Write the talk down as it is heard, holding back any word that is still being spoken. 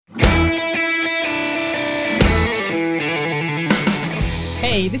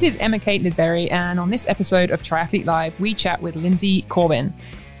Hey, this is Emma Kate Lidberry, and on this episode of Triathlete Live, we chat with Lindsay Corbin.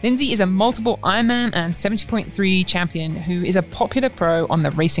 Lindsay is a multiple Ironman and 70.3 champion who is a popular pro on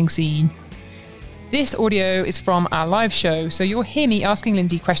the racing scene. This audio is from our live show, so you'll hear me asking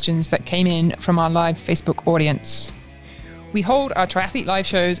Lindsay questions that came in from our live Facebook audience. We hold our Triathlete Live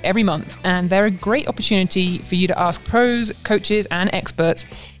shows every month, and they're a great opportunity for you to ask pros, coaches, and experts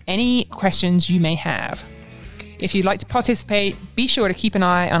any questions you may have. If you'd like to participate, be sure to keep an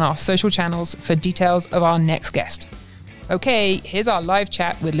eye on our social channels for details of our next guest. Okay, here's our live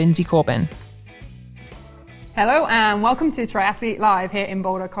chat with Lindsay Corbin. Hello and welcome to Triathlete Live here in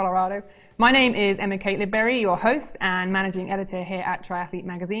Boulder, Colorado. My name is Emma Kate Lidberry, your host and managing editor here at Triathlete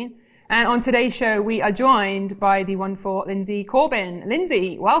Magazine. And on today's show, we are joined by the wonderful Lindsay Corbin.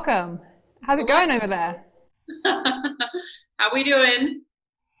 Lindsay, welcome. How's it going over there? How we doing?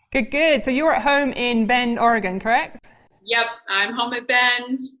 Good. So you're at home in Bend, Oregon, correct? Yep, I'm home at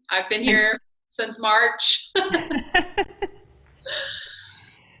Bend. I've been here since March.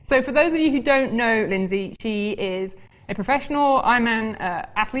 So for those of you who don't know Lindsay, she is a professional Ironman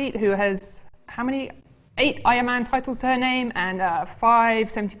athlete who has how many? 8 Ironman titles to her name and 5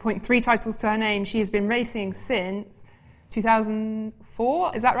 70.3 titles to her name. She has been racing since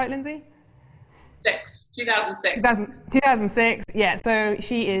 2004. Is that right, Lindsay? 2006. Yeah, so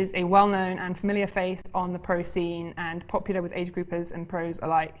she is a well-known and familiar face on the pro scene and popular with age groupers and pros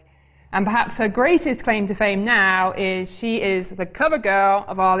alike. And perhaps her greatest claim to fame now is she is the cover girl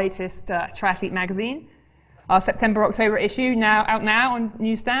of our latest Triathlete magazine, our September-October issue, out now on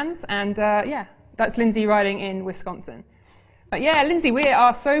newsstands. And that's Lindsay riding in Wisconsin. But yeah, Lindsay, we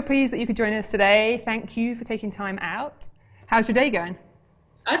are so pleased that you could join us today. Thank you for taking time out. How's your day going?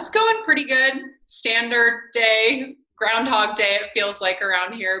 It's going pretty good. Standard day, Groundhog Day, it feels like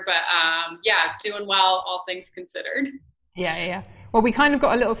around here. But doing well, all things considered. Yeah. Well, we kind of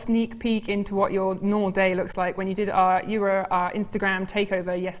got a little sneak peek into what your normal day looks like when you were our Instagram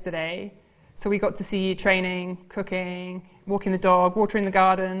takeover yesterday. So we got to see you training, cooking, walking the dog, watering the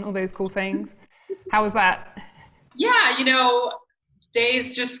garden, all those cool things. How was that? Yeah,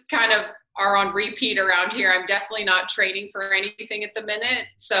 days just kind of are on repeat around here. I'm definitely not training for anything at the minute.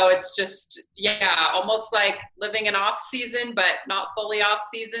 So it's just, almost like living in off season, but not fully off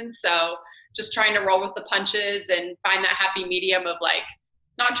season. So just trying to roll with the punches and find that happy medium of like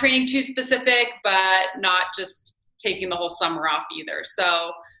not training too specific, but not just taking the whole summer off either.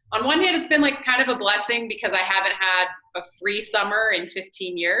 So on one hand, it's been like kind of a blessing because I haven't had a free summer in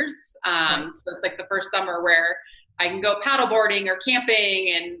 15 years. So it's like the first summer where I can go paddleboarding or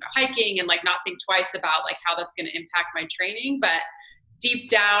camping and hiking and like not think twice about like how that's going to impact my training. But deep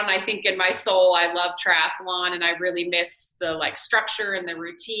down, I think in my soul, I love triathlon and I really miss the like structure and the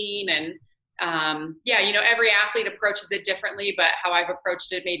routine. And every athlete approaches it differently, but how I've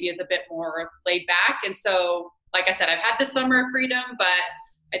approached it maybe is a bit more laid back. And so, like I said, I've had this summer of freedom, but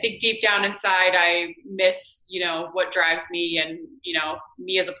I think deep down inside, I miss, what drives me and,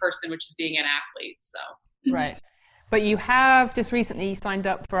 me as a person, which is being an athlete. So. Right. But you have just recently signed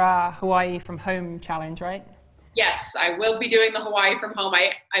up for our Hawaii from Home challenge, right? Yes, I will be doing the Hawaii from Home.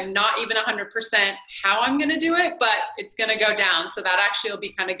 I'm not even 100% how I'm going to do it, but it's going to go down. So that actually will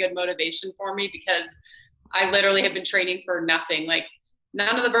be kind of good motivation for me because I literally have been training for nothing. Like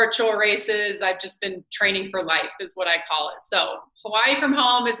none of the virtual races. I've just been training for life is what I call it. So Hawaii from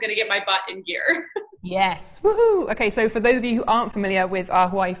Home is going to get my butt in gear. Yes. Woohoo. Okay. So for those of you who aren't familiar with our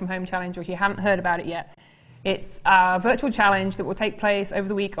Hawaii from Home challenge, or if you haven't heard about it yet, it's a virtual challenge that will take place over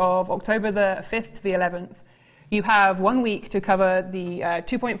the week of October the 5th to the 11th. You have 1 week to cover the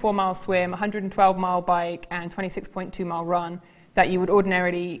 2.4 mile swim, 112 mile bike, and 26.2 mile run that you would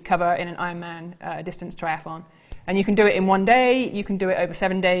ordinarily cover in an Ironman distance triathlon. And you can do it in 1 day, you can do it over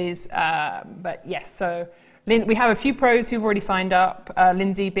 7 days, but yes, so we have a few pros who've already signed up,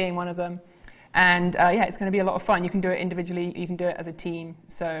 Lindsay being one of them. And it's going to be a lot of fun. You can do it individually, you can do it as a team.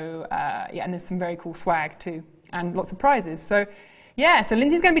 So and there's some very cool swag too, and lots of prizes. So so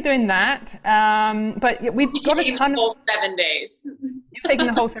Lindsay's going to be doing that. But we've got a ton of... the whole 7 days. You're taking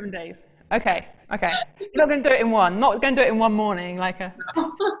the whole 7 days. Okay. You're not going to do it in one. Not going to do it in one morning like a...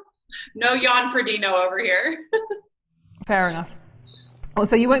 No yawn for Dino over here. Fair enough.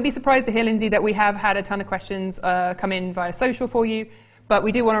 Also, you won't be surprised to hear, Lindsay, that we have had a ton of questions come in via social for you. But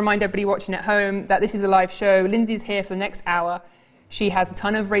we do want to remind everybody watching at home that this is a live show. Lindsay's here for the next hour. She has a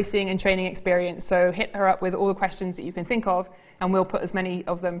ton of racing and training experience, so hit her up with all the questions that you can think of, and we'll put as many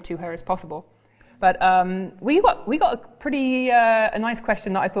of them to her as possible. But we got a pretty a nice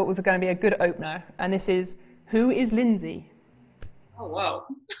question that I thought was going to be a good opener, and this is, who is Lindsay? Oh, whoa.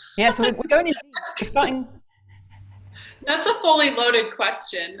 Yeah, so we're going in deep. We're starting... That's a fully loaded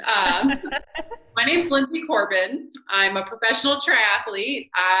question. My name's Lindsay Corbin. I'm a professional triathlete.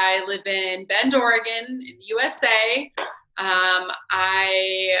 I live in Bend, Oregon, in the USA.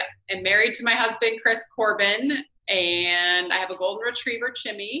 I am married to my husband, Chris Corbin, and I have a golden retriever,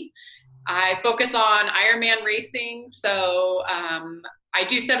 Chimmy. I focus on Ironman racing, so I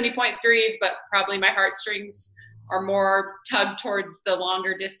do 70.3s, but probably my heartstrings are more tugged towards the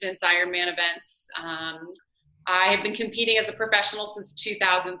longer distance Ironman events. I have been competing as a professional since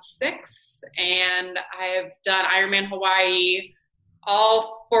 2006, and I have done Ironman Hawaii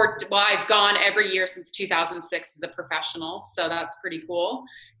I've gone every year since 2006 as a professional, so that's pretty cool.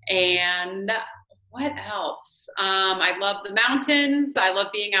 And what else? I love the mountains. I love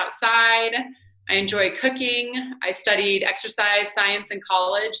being outside. I enjoy cooking. I studied exercise science in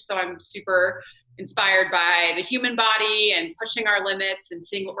college, so I'm super inspired by the human body and pushing our limits and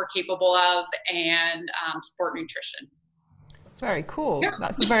seeing what we're capable of, and sport nutrition. Very cool. Yeah.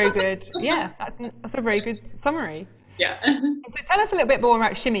 That's a very good, that's a very good summary. Yeah. So tell us a little bit more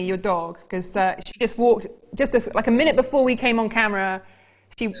about Shimmy, your dog, because she just walked like a minute before we came on camera.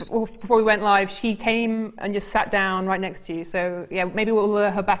 Before we went live, she came and just sat down right next to you. So yeah, maybe we'll lure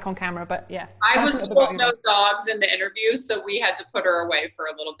her back on camera. But yeah, I was told no dogs in the interview, so we had to put her away for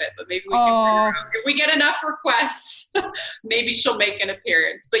a little bit. But maybe we can figure out. If we get enough requests, maybe she'll make an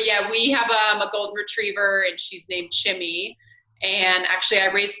appearance. But yeah, we have a golden retriever, and she's named Chimmy. And actually,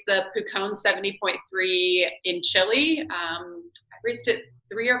 I raced the Pucón 70.3 in Chile. I raced it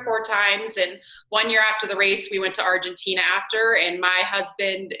 3 or 4 times. And 1 year after the race, we went to Argentina after. And my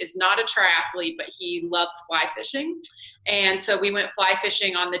husband is not a triathlete, but he loves fly fishing. And so we went fly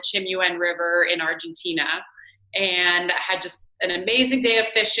fishing on the Chimuén River in Argentina. And had just an amazing day of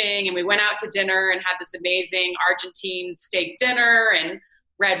fishing. And we went out to dinner and had this amazing Argentine steak dinner and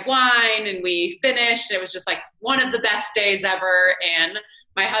red wine, and we finished. It was just like one of the best days ever. And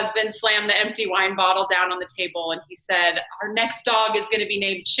my husband slammed the empty wine bottle down on the table, and he said, "Our next dog is going to be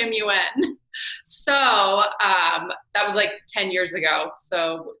named Chimuén." So that was like 10 years ago.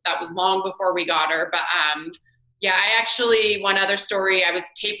 So that was long before we got her. But yeah, one other story, I was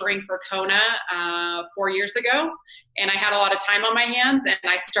tapering for Kona 4 years ago, and I had a lot of time on my hands, and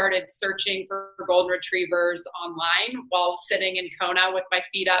I started searching for golden retrievers online while sitting in Kona with my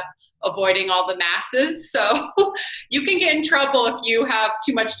feet up, avoiding all the masses. So you can get in trouble if you have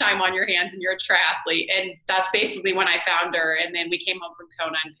too much time on your hands and you're a triathlete. And that's basically when I found her, and then we came home from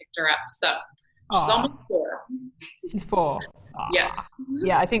Kona and picked her up. So she's almost 4. She's 4. Yes.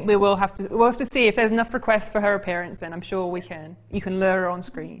 Yeah, I think we'll have to see if there's enough requests for her appearance. Then I'm sure you can lure her on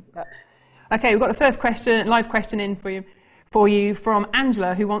screen. But, okay, we've got the first live question in for you from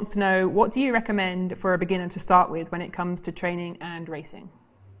Angela, who wants to know, what do you recommend for a beginner to start with when it comes to training and racing?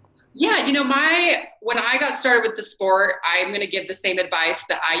 Yeah, when I got started with the sport, I'm going to give the same advice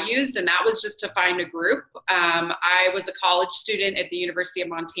that I used, and that was just to find a group. I was a college student at the University of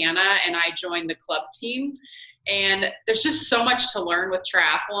Montana, and I joined the club team. And there's just so much to learn with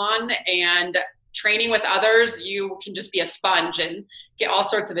triathlon, and training with others, you can just be a sponge and get all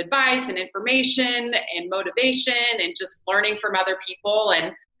sorts of advice and information and motivation and just learning from other people.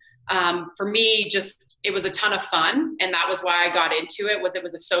 And for me, it was a ton of fun, and that was why I got into it. It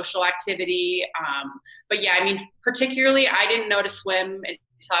was a social activity. But yeah, particularly, I didn't know to swim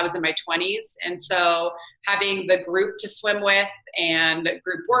until I was in my 20s. And so having the group to swim with and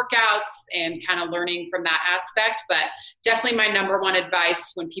group workouts and kind of learning from that aspect. But definitely my number one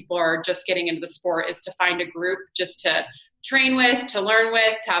advice when people are just getting into the sport is to find a group just to train with, to learn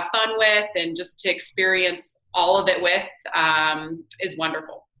with, to have fun with, and just to experience all of it with is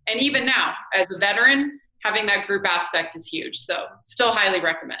wonderful. And even now, as a veteran, having that group aspect is huge. So still highly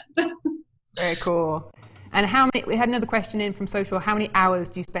recommend. Very cool. And we had another question in from social. How many hours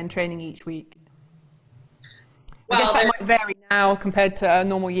do you spend training each week? Well, I guess that might vary now compared to a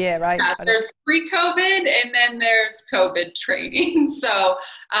normal year, right? Yeah, there's pre-COVID and then there's COVID training. So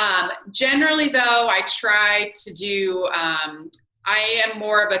generally, though, I try to do, I am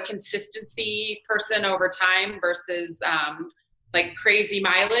more of a consistency person over time versus like crazy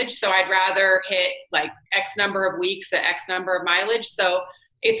mileage. So I'd rather hit like X number of weeks at X number of mileage. So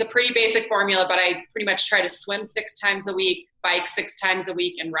it's a pretty basic formula, but I pretty much try to swim 6 times a week, bike 6 times a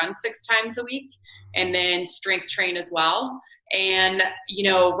week, and run 6 times a week, and then strength train as well. And,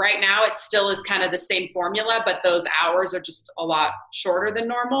 right now it still is kind of the same formula, but those hours are just a lot shorter than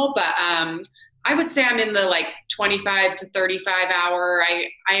normal. But I would say I'm in the like 25 to 35 hour.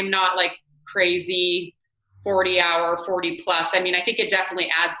 I am not like crazy 40 hour, 40 plus. I think it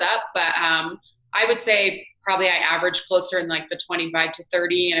definitely adds up, but I would say probably I average closer in like the 25 to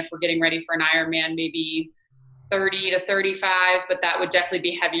 30. And if we're getting ready for an Ironman, maybe 30 to 35, but that would definitely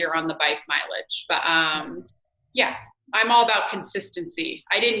be heavier on the bike mileage. But yeah, I'm all about consistency.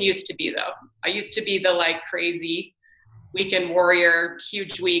 I didn't used to be though. I used to be the like crazy weekend warrior,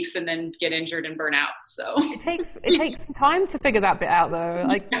 huge weeks, and then get injured and burn out. So it takes some time to figure that bit out though.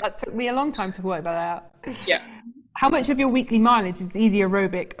 Like that took me a long time to work that out. Yeah. How much of your weekly mileage is easy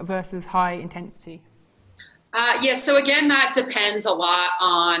aerobic versus high intensity? Yeah, so again, that depends a lot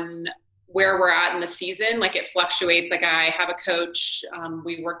on where we're at in the season. Like it fluctuates. Like I have a coach,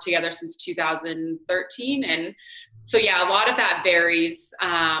 we worked together since 2013. And so, yeah, a lot of that varies.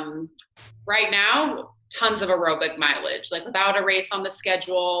 Right now, tons of aerobic mileage, like without a race on the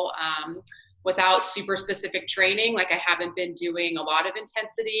schedule, without super specific training. Like I haven't been doing a lot of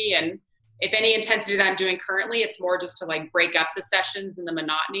intensity, and if any intensity that I'm doing currently, it's more just to like break up the sessions and the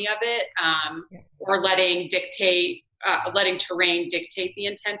monotony of it, or letting terrain dictate the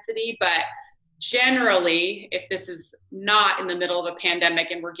intensity. But generally, if this is not in the middle of a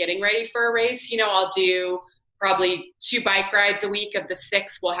pandemic and we're getting ready for a race, I'll do probably 2 bike rides a week. Of the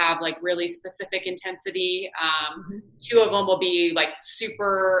 6 will have like really specific intensity. 2 of them will be like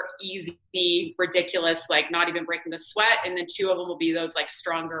super easy, ridiculous, like not even breaking the sweat. And then 2 of them will be those like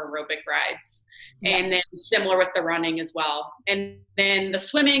stronger aerobic rides. Yeah. And then similar with the running as well. And then the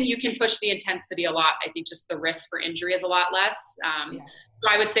swimming, you can push the intensity a lot. I think just the risk for injury is a lot less. So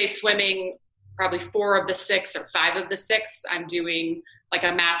I would say swimming, probably 4 of the 6 or 5 of the 6, I'm doing like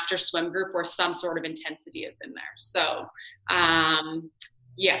a master swim group where some sort of intensity is in there. So,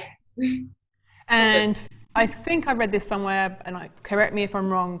 yeah. And I think I read this somewhere, and correct me if I'm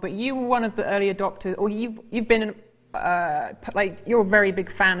wrong, but you were one of the early adopters, or you've been like you're a very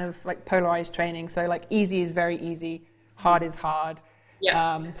big fan of like polarized training. So like easy is very easy, hard is hard.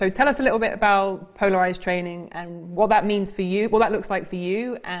 Yeah. So tell us a little bit about polarized training and what that means for you, what that looks like for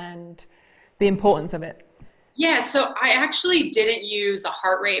you, and the importance of it. Yeah, so I actually didn't use a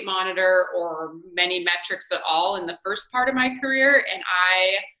heart rate monitor or many metrics at all in the first part of my career. And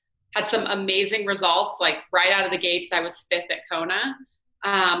I had some amazing results, like right out of the gates, I was 5th at Kona.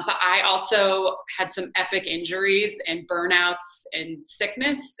 But I also had some epic injuries and burnouts and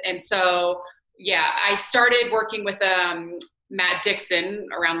sickness. And so, yeah, I started working with Matt Dixon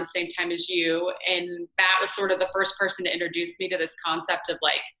around the same time as you. And Matt was sort of the first person to introduce me to this concept of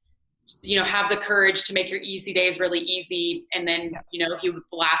like, have the courage to make your easy days really easy. And then, he would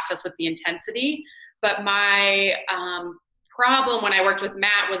blast us with the intensity. But my problem when I worked with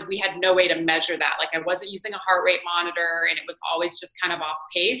Matt was we had no way to measure that. Like I wasn't using a heart rate monitor, and it was always just kind of off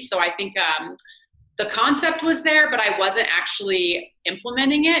pace. So I think the concept was there, but I wasn't actually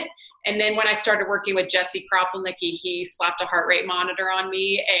implementing it. And then when I started working with Jesse Kropelnicki, he slapped a heart rate monitor on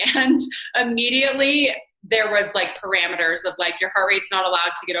me, and immediately there was like parameters of like your heart rate's not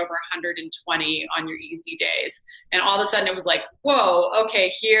allowed to get over 120 on your easy days. And all of a sudden it was like, whoa,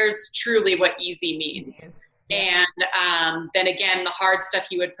 okay, here's truly what easy means. And then again, the hard stuff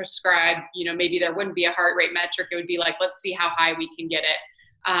he would prescribe, maybe there wouldn't be a heart rate metric. It would be like, let's see how high we can get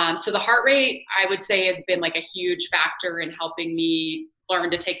it. So the heart rate, I would say, has been like a huge factor in helping me learn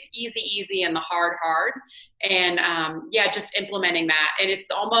to take the easy and the hard. And just implementing that. And it's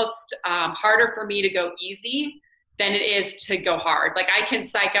almost harder for me to go easy than it is to go hard. Like I can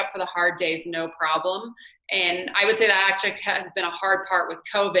psych up for the hard days, no problem. And I would say that actually has been a hard part with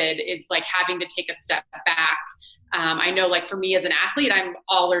COVID, is like having to take a step back. I know like for me as an athlete, I'm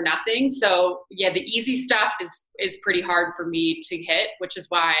all or nothing. So yeah, the easy stuff is pretty hard for me to hit, which is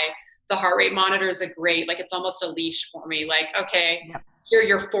why the heart rate monitor is like it's almost a leash for me. Like, okay,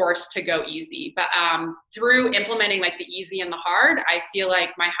 you're forced to go easy. But through implementing like the easy and the hard, I feel like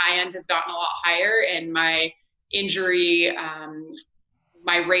my high end has gotten a lot higher, and my injury,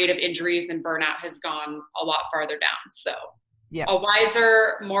 my rate of injuries and burnout has gone a lot farther down. So a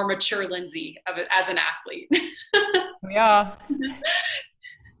wiser, more mature Lindsay as an athlete. We are.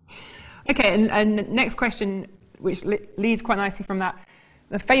 Okay, and next question, which leads quite nicely from that,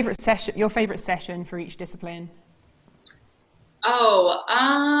 your favorite session for each discipline.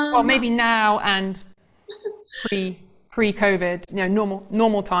 Well, maybe now and pre-COVID,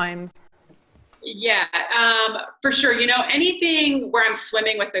 normal times. Yeah, for sure. Anything where I'm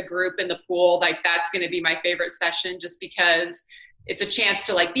swimming with a group in the pool, like that's going to be my favorite session, just because it's a chance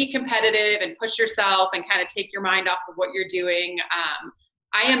to like be competitive and push yourself and kind of take your mind off of what you're doing.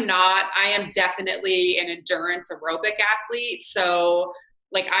 I am definitely an endurance aerobic athlete. So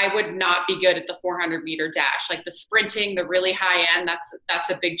like I would not be good at the 400 meter dash, like the sprinting, the really high end, that's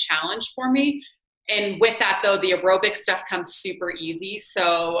a big challenge for me. And with that though, the aerobic stuff comes super easy.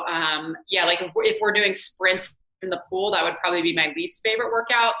 So like if we're doing sprints in the pool, that would probably be my least favorite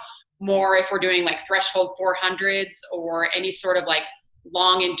workout. more if we're doing like threshold 400s or any sort of like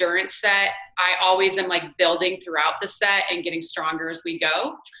long endurance set, I always am like building throughout the set and getting stronger as we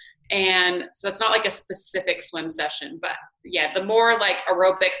go. And so that's not like a specific swim session, but yeah, the more like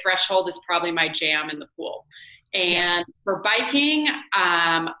aerobic threshold is probably my jam in the pool. And for biking,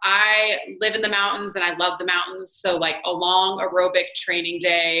 I live in the mountains and I love the mountains. So like a long aerobic training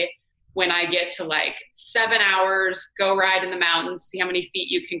day, when I get to like 7 hours, go ride in the mountains, see how many feet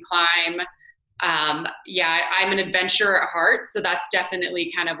you can climb. I'm an adventurer at heart. So that's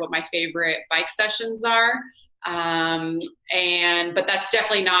definitely kind of what my favorite bike sessions are. But that's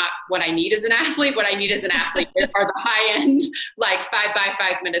definitely not what I need as an athlete. What I need as an athlete are the high end, like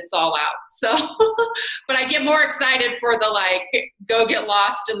 5x5 minutes all out. So, but I get more excited for the like, go get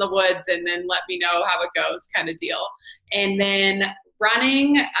lost in the woods and then let me know how it goes kind of deal. And then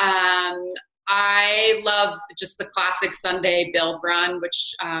running, I love just the classic Sunday build run,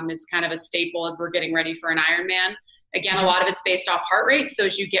 which is kind of a staple as we're getting ready for an Ironman. Again, a lot of it's based off heart rate. So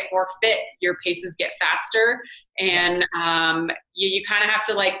as you get more fit, your paces get faster. And you kind of have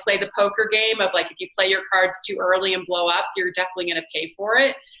to like play the poker game of like, if you play your cards too early and blow up, you're definitely going to pay for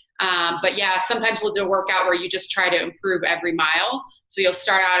it. But yeah, sometimes we'll do a workout where you just try to improve every mile. So you'll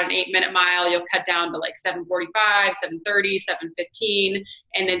start out an 8-minute mile, you'll cut down to like 7:45, 7:30, 7:15,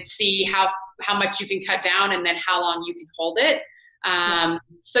 and then see how much you can cut down and then how long you can hold it.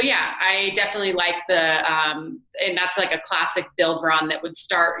 So yeah, I definitely like and that's like a classic build run that would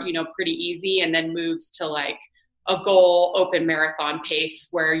start, pretty easy and then moves to like a goal open marathon pace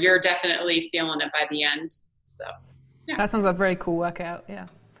where you're definitely feeling it by the end. So yeah. That sounds like a very cool workout. Yeah.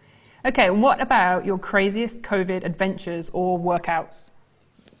 Okay. And what about your craziest COVID adventures or workouts?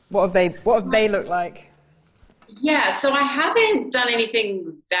 What have they looked like? Yeah. So I haven't done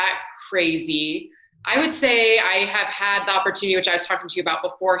anything that crazy. I would say I have had the opportunity, which I was talking to you about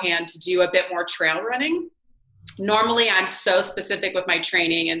beforehand, to do a bit more trail running. Normally I'm so specific with my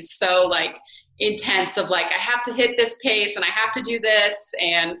training and so like intense of like, I have to hit this pace and I have to do this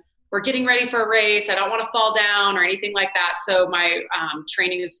and we're getting ready for a race. I don't want to fall down or anything like that. So my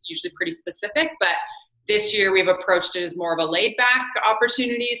training is usually pretty specific, but this year we've approached it as more of a laid back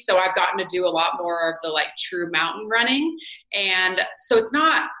opportunity. So I've gotten to do a lot more of the like true mountain running. And so it's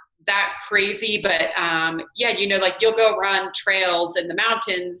not that crazy, but like you'll go run trails in the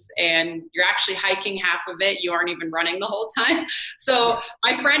mountains and you're actually hiking half of it. You aren't even running the whole time. So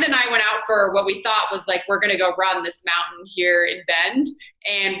my friend and I went out for what we thought was like, we're going to go run this mountain here in Bend.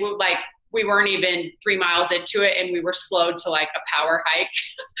 And we weren't even 3 miles into it and we were slowed to like a power hike,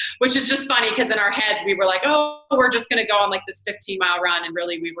 which is just funny because in our heads we were like, oh, we're just going to go on like this 15-mile run. And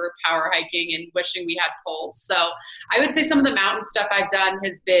really we were power hiking and wishing we had poles. So I would say some of the mountain stuff I've done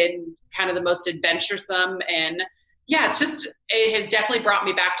has been kind of the most adventuresome. And yeah, it has definitely brought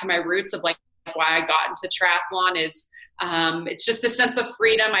me back to my roots of like why I got into triathlon is it's just the sense of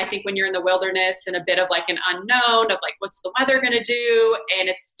freedom. I think when you're in the wilderness and a bit of like an unknown of like, what's the weather going to do? And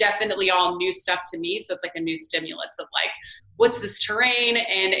it's definitely all new stuff to me. So it's like a new stimulus of like, what's this terrain?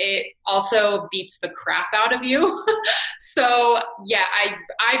 And it also beats the crap out of you. So yeah,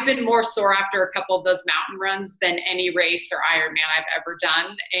 I've been more sore after a couple of those mountain runs than any race or Ironman I've ever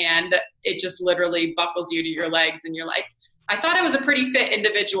done. And it just literally buckles you to your legs and you're like, I thought I was a pretty fit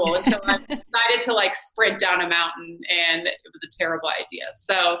individual until I decided to like sprint down a mountain and it was a terrible idea.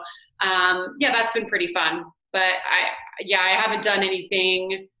 So, that's been pretty fun, but I haven't done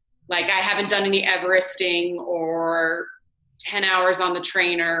anything like I haven't done any Everesting or 10 hours on the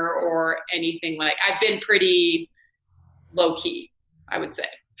trainer or anything like I've been pretty low key, I would say.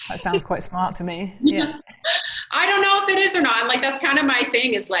 That sounds quite smart to me. Yeah. I don't know if it is or not. Like, that's kind of my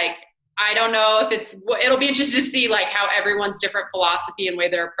thing is like, I don't know if it'll be interesting to see like how everyone's different philosophy and way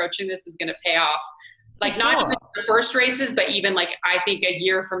they're approaching this is going to pay off. Like not even the first races, but even like, I think a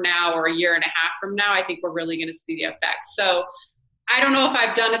year from now or a year and a half from now, I think we're really going to see the effects. So I don't know if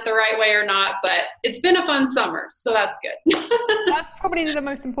I've done it the right way or not, but it's been a fun summer. So that's good. That's probably the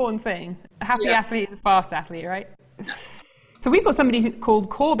most important thing. A happy athlete is a fast athlete, right? So we've got somebody called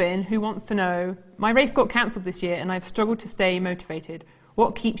Corbin who wants to know, my race got cancelled this year and I've struggled to stay motivated.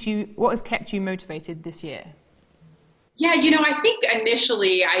 What has kept you motivated this year? Yeah, I think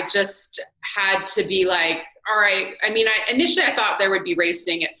initially I just had to be like, all right. I mean, initially I thought there would be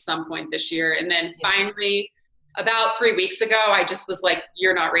racing at some point this year. And then finally, about 3 weeks ago, I just was like,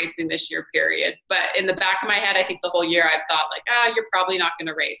 you're not racing this year, period. But in the back of my head, I think the whole year I've thought like, you're probably not going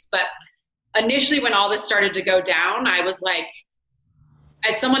to race. But initially when all this started to go down, I was like,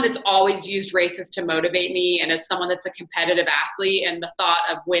 as someone that's always used races to motivate me and as someone that's a competitive athlete and the thought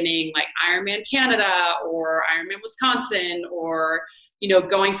of winning like Ironman Canada or Ironman Wisconsin or,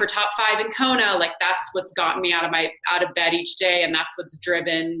 going for top 5 in Kona, like that's what's gotten me out of bed each day. And that's what's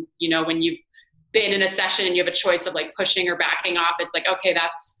driven, when you've been in a session and you have a choice of like pushing or backing off, it's like, okay,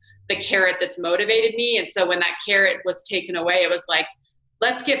 that's the carrot that's motivated me. And so when that carrot was taken away, it was like,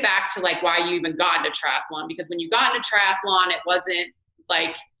 let's get back to like why you even got into triathlon. Because when you got into triathlon, it wasn't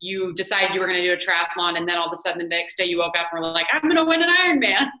like you decided you were going to do a triathlon and then all of a sudden the next day you woke up and were like, I'm going to win an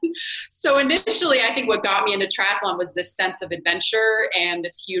Ironman. So initially, I think what got me into triathlon was this sense of adventure and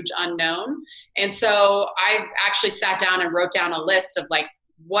this huge unknown. And so I actually sat down and wrote down a list of like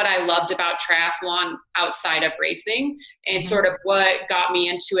what I loved about triathlon outside of racing and sort of what got me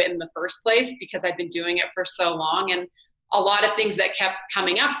into it in the first place, because I've been doing it for so long. And a lot of things that kept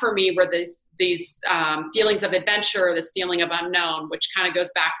coming up for me were these feelings of adventure, this feeling of unknown, which kind of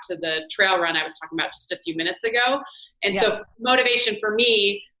goes back to the trail run I was talking about just a few minutes ago. And so motivation for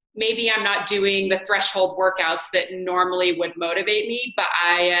me, maybe I'm not doing the threshold workouts that normally would motivate me, but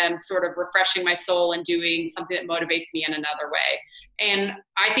I am sort of refreshing my soul and doing something that motivates me in another way. And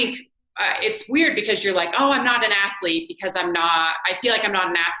I think it's weird because you're like, oh, I'm not an athlete because I feel like I'm not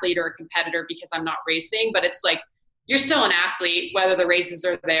an athlete or a competitor because I'm not racing, but it's like, you're still an athlete, whether the races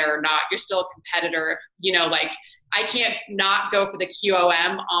are there or not. You're still a competitor. Like I can't not go for the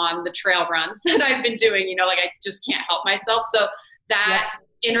QOM on the trail runs that I've been doing, like I just can't help myself. So that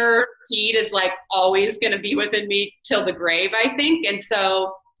inner seed is like always going to be within me till the grave, I think. And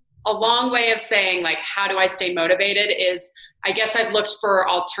so a long way of saying like, how do I stay motivated is, I guess I've looked for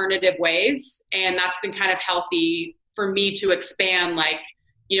alternative ways, and that's been kind of healthy for me to expand. Like,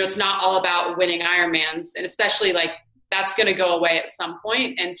 it's not all about winning Ironmans, and especially like that's going to go away at some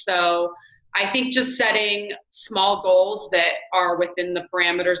point. And so I think just setting small goals that are within the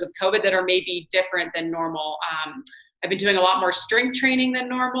parameters of COVID that are maybe different than normal. I've been doing a lot more strength training than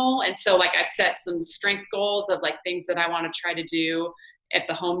normal. And so like I've set some strength goals of like things that I want to try to do at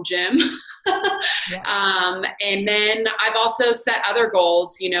the home gym. And then I've also set other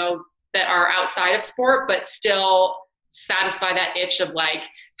goals, that are outside of sport, but still satisfy that itch of like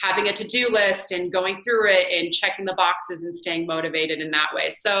having a to-do list and going through it and checking the boxes and staying motivated in that way.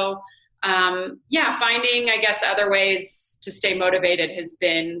 So finding, I guess, other ways to stay motivated has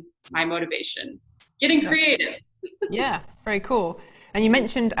been my motivation. Getting creative. Yeah, very cool. And you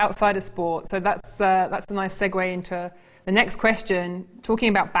mentioned outside of sport, so that's a nice segue into the next question, talking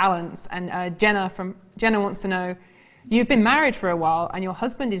about balance. And Jenna wants to know, you've been married for a while and your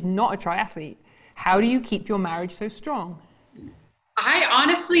husband is not a triathlete. How do you keep your marriage so strong? I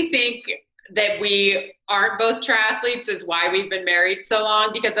honestly think that we aren't both triathletes is why we've been married so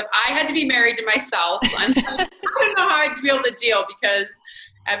long, because if I had to be married to myself, I don't know how I'd be able to deal, because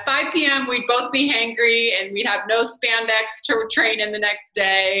at 5 p.m. we'd both be hangry and we'd have no spandex to train in the next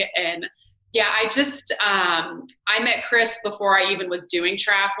day. And I met Chris before I even was doing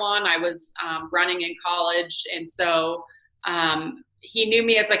triathlon. I was running in college. And so he knew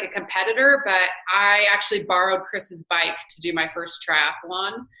me as like a competitor, but I actually borrowed Chris's bike to do my first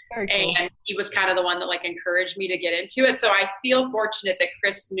triathlon. Very cool. And he was kind of the one that like encouraged me to get into it. So I feel fortunate that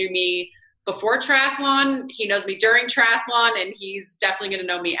Chris knew me before triathlon. He knows me during triathlon, and he's definitely going to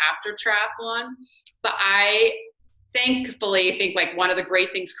know me after triathlon. But I thankfully think like one of the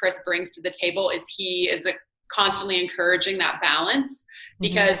great things Chris brings to the table is he is constantly encouraging that balance,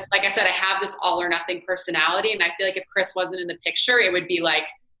 because like I said, I have this all or nothing personality. And I feel like if Chris wasn't in the picture, it would be like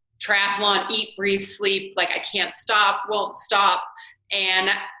triathlon, eat, breathe, sleep. Like I can't stop, won't stop. And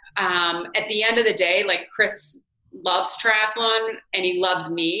at the end of the day, like Chris loves triathlon and he loves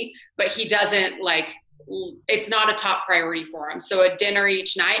me, but he doesn't it's not a top priority for him. So at dinner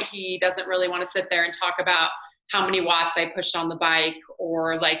each night, he doesn't really want to sit there and talk about how many watts I pushed on the bike,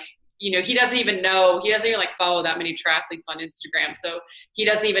 or he doesn't even follow that many triathletes on Instagram. So he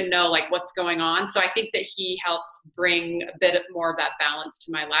doesn't even know like what's going on. So I think that he helps bring a bit more of that balance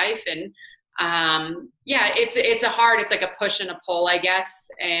to my life. And it's like a push and a pull, I guess.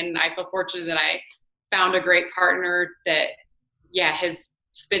 And I feel fortunate that I found a great partner that, has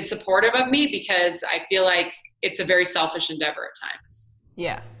been supportive of me, because I feel like it's a very selfish endeavor at times.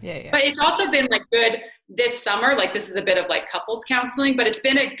 Yeah. But it's also been like good this summer. Like this is a bit of like couples counseling, but it's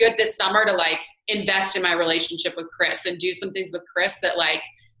been good this summer to like invest in my relationship with Chris and do some things with Chris that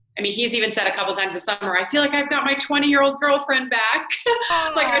he's even said a couple times this summer, I feel like I've got my 20-year-old girlfriend back.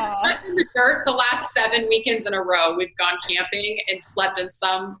 Like I've slept in the dirt the last 7 weekends in a row. We've gone camping and slept in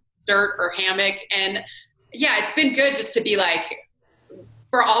some dirt or hammock. And it's been good just to be like,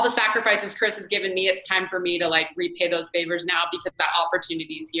 for all the sacrifices Chris has given me, it's time for me to like repay those favors now because that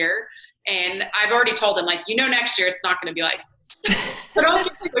opportunity is here. And I've already told him, like, next year it's not going to be like this. So don't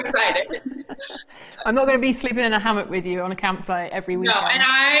get too excited. I'm not going to be sleeping in a hammock with you on a campsite every weekend. No, and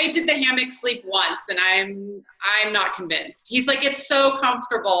I did the hammock sleep once, and I'm not convinced. He's like, it's so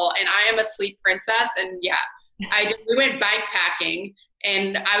comfortable, and I am a sleep princess. And yeah, we went bikepacking,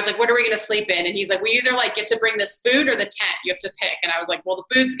 and I was like, what are we going to sleep in? And he's like, we either like get to bring this food or the tent. You have to pick. And I was like, well,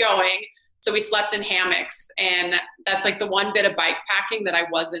 the food's going. So we slept in hammocks, and that's like the one bit of bikepacking that I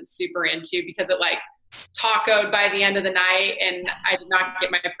wasn't super into because it like tacoed by the end of the night, and I did not get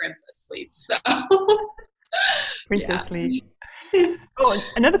my princess sleep. So princess sleep. Oh,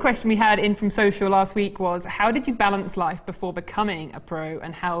 another question we had in from social last week was, how did you balance life before becoming a pro,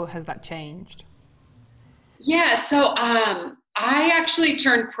 and how has that changed? Yeah, so I actually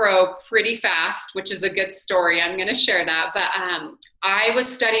turned pro pretty fast, which is a good story. I'm going to share that. But I was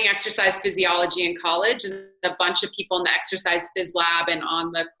studying exercise physiology in college, and a bunch of people in the exercise phys lab and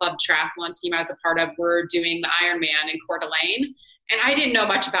on the club triathlon team I was a part of were doing the Ironman in Coeur d'Alene. And I didn't know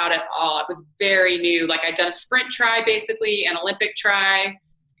much about it at all. It was very new. Like I'd done a sprint tri, basically, an Olympic tri.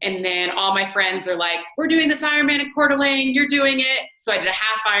 And then all my friends are like, we're doing this Ironman in Coeur d'Alene, you're doing it. So I did a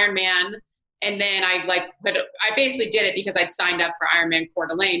half Ironman. And then I basically did it because I'd signed up for Ironman Coeur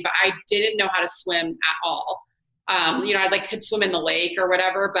d'Alene, but I didn't know how to swim at all. I could swim in the lake or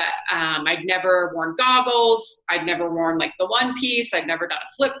whatever, but I'd never worn goggles. I'd never worn like the one piece. I'd never done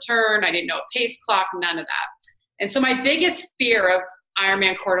a flip turn. I didn't know a pace clock, none of that. And so my biggest fear of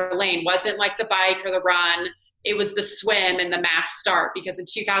Ironman Coeur d'Alene wasn't like the bike or the run. It was the swim and the mass start, because in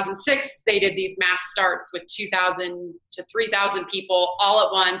 2006, they did these mass starts with 2,000 to 3,000 people all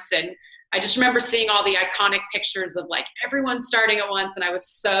at once. And I just remember seeing all the iconic pictures of like everyone starting at once. And I was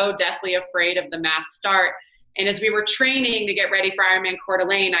so deathly afraid of the mass start. And as we were training to get ready for Ironman Coeur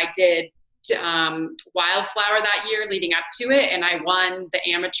d'Alene, I did Wildflower that year leading up to it. And I won the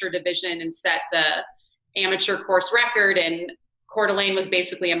amateur division and set the amateur course record. And Coeur d'Alene was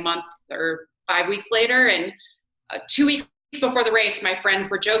basically a month or 5 weeks later. And 2 weeks before the race, my friends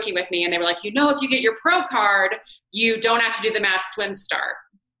were joking with me and they were like, if you get your pro card, you don't have to do the mass swim start.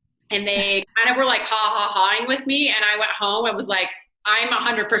 And they kind of were like ha-ha-haing with me. And I went home and was like, I'm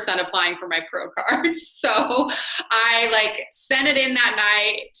 100% applying for my pro card. So I like sent it in that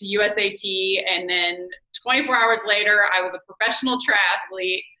night to USAT. And then 24 hours later, I was a professional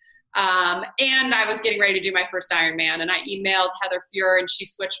triathlete. And I was getting ready to do my first Ironman. And I emailed Heather Fuhr, and she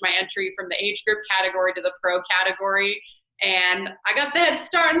switched my entry from the age group category to the pro category. And I got the head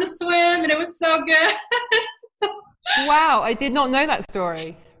start in the swim, and it was so good. Wow, I did not know that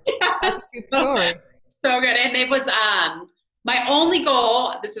story. Yeah, that's a good story. So good. And it was my only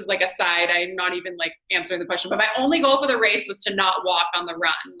goal, this is like a side, I'm not even like answering the question, but my only goal for the race was to not walk on the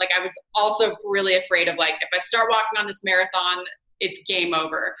run. Like I was also really afraid of like, if I start walking on this marathon, it's game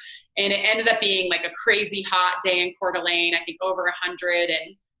over. And it ended up being like a crazy hot day in Coeur d'Alene, I think over 100.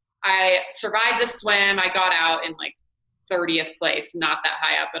 And I survived the swim. I got out in like 30th place, not that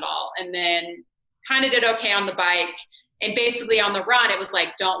high up at all. And then kind of did okay on the bike. And basically on the run, it was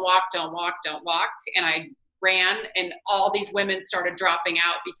like, don't walk, don't walk, don't walk. And I ran, and all these women started dropping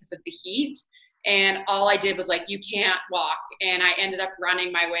out because of the heat. And all I did was like, you can't walk. And I ended up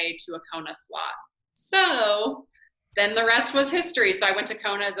running my way to a Kona slot. So then the rest was history. So I went to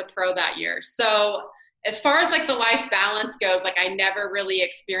Kona as a pro that year. So as far as like the life balance goes, like I never really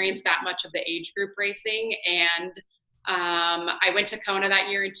experienced that much of the age group racing. And I went to Kona that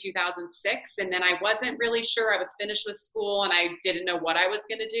year in 2006. And then I wasn't really sure. I was finished with school and I didn't know what I was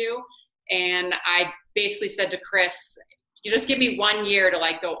going to do. And I basically said to Chris, you just give me 1 year to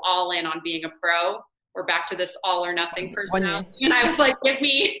like go all in on being a pro. We're back to this all or nothing personality. And I was like, give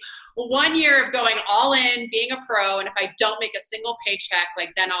me 1 year of going all in, being a pro. And if I don't make a single paycheck, like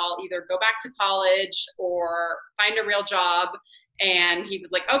then I'll either go back to college or find a real job. And he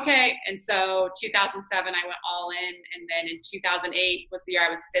was like, okay. And so 2007, I went all in. And then in 2008 was the year I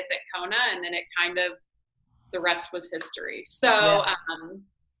was fifth at Kona. And then it kind of, the rest was history. So,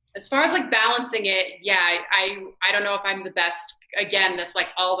 as far as like balancing it, yeah, I don't know if I'm the best, again, this like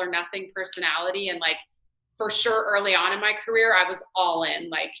all or nothing personality. And like, for sure, early on in my career, I was all in,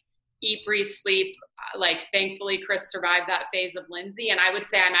 like eat, breathe, sleep. Like, thankfully, Chris survived that phase of Lindsay. And I would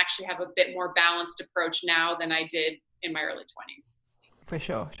say I'm actually have a bit more balanced approach now than I did in my early 20s. For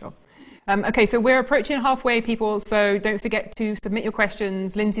sure. Okay, so we're approaching halfway, people. So don't forget to submit your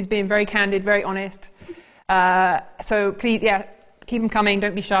questions. Lindsay's being very candid, very honest. So please, keep them coming.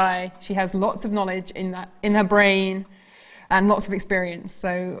 Don't be shy. She has lots of knowledge in her brain and lots of experience.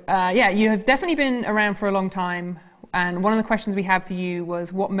 So you have definitely been around for a long time. And one of the questions we had for you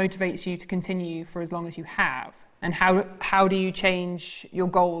was what motivates you to continue for as long as you have? And how do you change your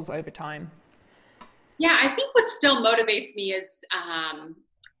goals over time? Yeah, I think what still motivates me is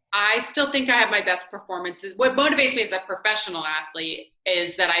I still think I have my best performances. What motivates me as a professional athlete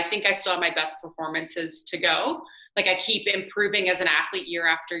is that I think I still have my best performances to go. Like I keep improving as an athlete year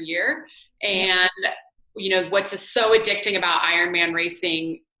after year. And, what's so addicting about Ironman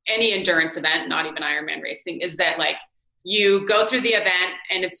racing, any endurance event, not even Ironman racing, is that like you go through the event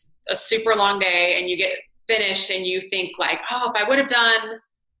and it's a super long day and you get finished and you think like, oh, if I would have done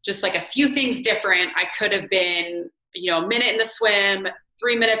just like a few things different, I could have been, a minute in the swim,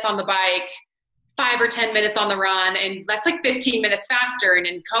 3 minutes on the bike, 5 or 10 minutes on the run. And that's like 15 minutes faster. And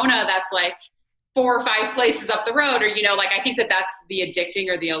in Kona, that's like 4 or 5 places up the road, or, I think that's the addicting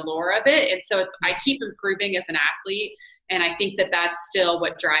or the allure of it. And so I keep improving as an athlete. And I think that's still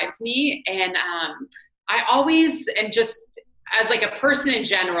what drives me. And I always am just, as like a person in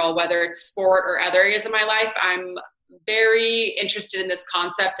general, whether it's sport or other areas of my life, I'm very interested in this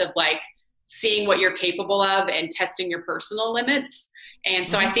concept of like seeing what you're capable of and testing your personal limits. And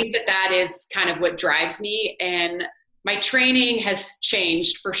so I think that is kind of what drives me. And my training has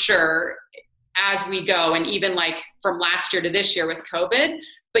changed for sure as we go. And even like from last year to this year with COVID,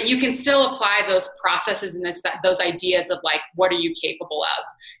 but you can still apply those processes and those ideas of like, what are you capable of?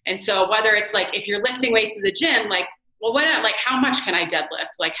 And so whether it's like, if you're lifting weights in the gym, like, well, what, like, how much can I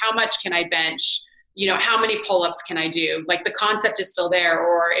deadlift? Like, how much can I bench? How many pull-ups can I do? Like the concept is still there.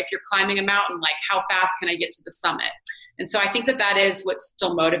 Or if you're climbing a mountain, like how fast can I get to the summit? And so I think that is what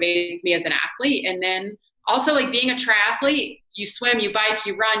still motivates me as an athlete. And then also like being a triathlete, you swim, you bike,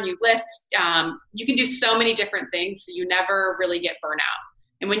 you run, you lift. You can do so many different things. So you never really get burnout.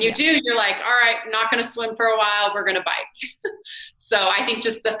 And when you do, you're like, all right, I'm not going to swim for a while. We're going to bike. So I think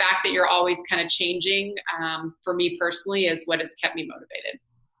just the fact that you're always kind of changing for me personally is what has kept me motivated.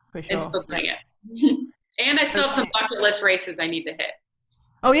 For sure. And still doing it. And I still have some bucket list races I need to hit.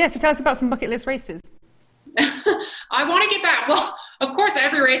 Oh yeah, so tell us about some bucket list races. I want to get back. Well, of course,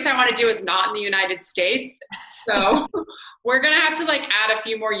 every race I want to do is not in the United States. So we're going to have to like add a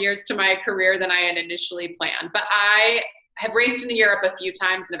few more years to my career than I had initially planned. But I have raced in Europe a few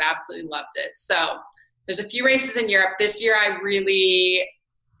times and have absolutely loved it. So there's a few races in Europe. This year I really,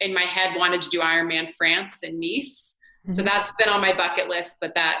 in my head, wanted to do Ironman France and Nice. Mm-hmm. So that's been on my bucket list,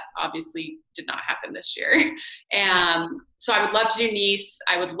 but that obviously did not happen this year. So I would love to do Nice.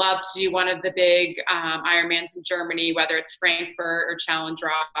 I would love to do one of the big Ironmans in Germany, whether it's Frankfurt or Challenge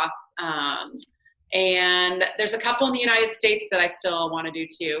Roth. And there's a couple in the United States that I still want to do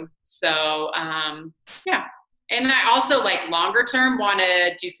too. So yeah. And then I also like longer term want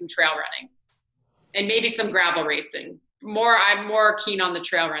to do some trail running and maybe some gravel racing. I'm more keen on the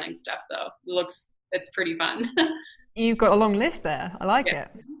trail running stuff though. It's pretty fun. You've got a long list there. I like it.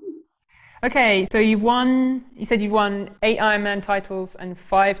 Okay, so you said you've won 8 Ironman titles and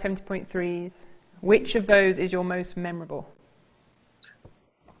 5 70.3s. Which of those is your most memorable?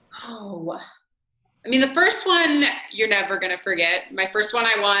 Oh, I mean, the first one you're never going to forget. My first one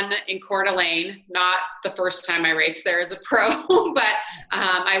I won in Coeur d'Alene, not the first time I raced there as a pro, but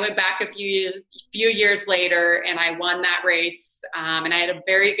I went back a few years later and I won that race. And I had a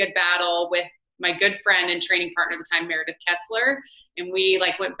very good battle with my good friend and training partner at the time, Meredith Kessler. And we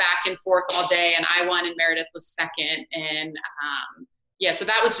like went back and forth all day and I won and Meredith was second. And so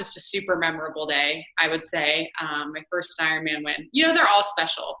that was just a super memorable day, I would say. My first Ironman win. They're all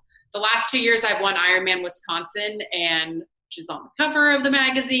special. The last 2 years I've won Ironman Wisconsin, which is on the cover of the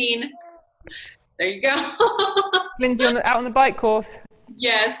magazine. There you go. Lindsay out on the bike course.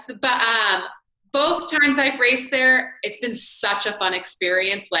 Yes, but both times I've raced there, it's been such a fun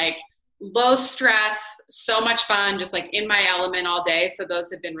experience. Like low stress, so much fun, just like in my element all day. So those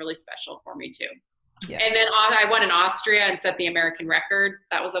have been really special for me too. Yeah. And then I won in Austria and set the American record.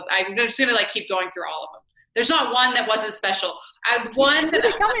 I'm just gonna like keep going through all of them. There's not one that wasn't special. One that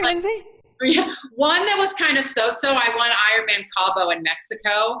was kind of so-so. I won Ironman Cabo in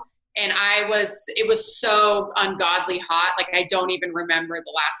Mexico, and it was so ungodly hot. Like I don't even remember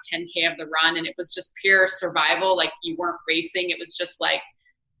the last 10K of the run, and it was just pure survival. Like you weren't racing. It was just like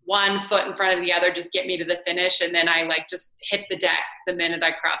one foot in front of the other, just get me to the finish. And then I like just hit the deck the minute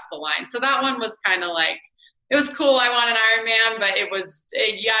I crossed the line. So that one was kind of like, it was cool. I won an Ironman, but I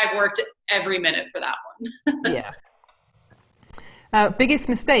worked every minute for that one. Yeah. Biggest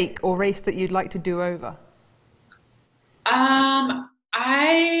mistake or race that you'd like to do over? There's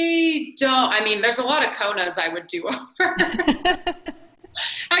a lot of Konas I would do over.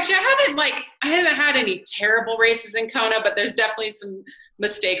 Actually, I haven't had any terrible races in Kona, but there's definitely some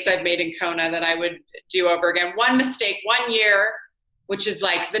mistakes I've made in Kona that I would do over again. One mistake, one year, which is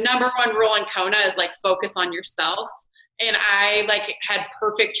like the number one rule in Kona is like focus on yourself. And I like had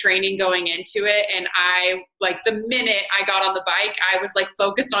perfect training going into it. And I like the minute I got on the bike, I was like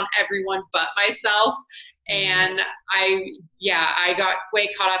focused on everyone but myself. And I got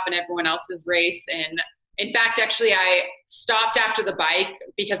way caught up in everyone else's race. And in fact, actually, I stopped after the bike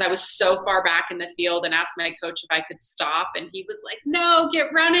because I was so far back in the field and asked my coach if I could stop. And he was like, no,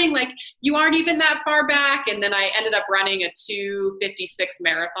 get running. Like, you aren't even that far back. And then I ended up running a 2:56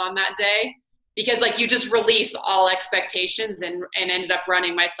 marathon that day because, like, you just release all expectations and ended up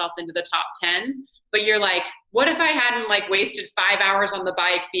running myself into the top 10. But you're like, what if I hadn't, like, wasted 5 hours on the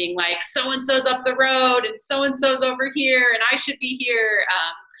bike being like, so-and-so's up the road and so-and-so's over here and I should be here.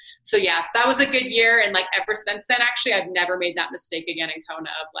 So yeah, that was a good year. And like ever since then, actually, I've never made that mistake again in Kona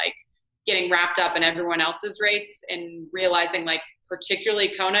of like getting wrapped up in everyone else's race and realizing like,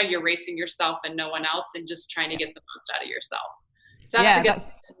 particularly Kona, you're racing yourself and no one else and just trying to get the most out of yourself. So that's a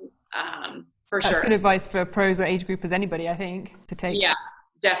good, for sure. That's good advice for pros or age groupers, anybody, I think, to take. Yeah,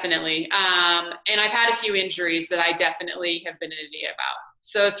 definitely. And I've had a few injuries that I definitely have been an idiot about.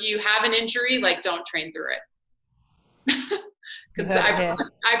 So if you have an injury, like don't train through it. Because I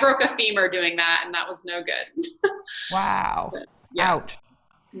broke a femur doing that, and that was no good. Wow. But, yeah. Ouch.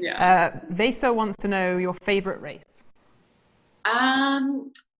 Yeah. Vesa wants to know your favorite race. I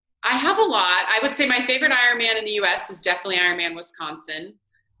have a lot. I would say my favorite Ironman in the U.S. is definitely Ironman Wisconsin.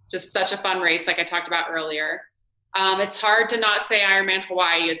 Just such a fun race, like I talked about earlier. It's hard to not say Ironman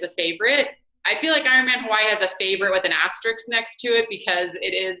Hawaii is a favorite. I feel like Ironman Hawaii has a favorite with an asterisk next to it because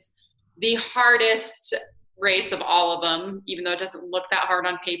it is the hardest race of all of them, even though it doesn't look that hard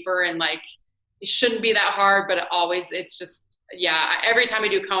on paper and like it shouldn't be that hard, but it's just, yeah, every time I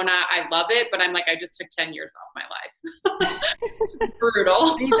do Kona, I love it, but I'm like, I just took 10 years off my life. It's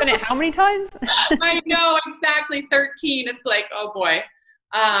brutal. You've done it how many times? I know, exactly 13. It's like, oh boy.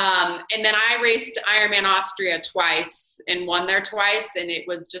 And then I raced Ironman Austria twice and won there twice. And it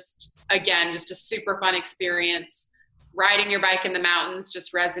was just, again, just a super fun experience. Riding your bike in the mountains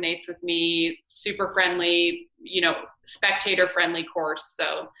just resonates with me. Super friendly, spectator friendly course.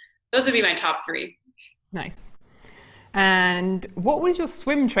 So those would be my top three. Nice. And what was your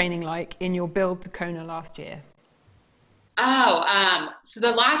swim training like in your build to Kona last year? So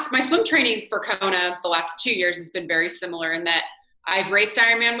my swim training for Kona the last 2 years has been very similar in that I've raced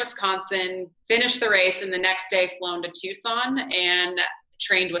Ironman Wisconsin, finished the race, and the next day flown to Tucson and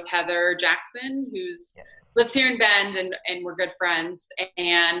trained with Heather Jackson, who's lives here in Bend, and we're good friends.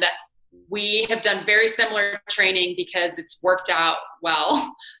 And we have done very similar training because it's worked out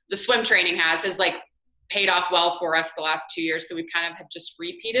well. The swim training has like paid off well for us the last 2 years. So we kind of have just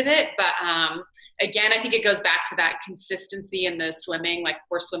repeated it. But again, I think it goes back to that consistency in the swimming. Like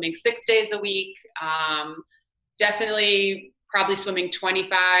we're swimming 6 days a week. Definitely probably swimming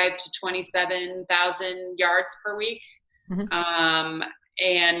 25 to 27,000 yards per week. Mm-hmm.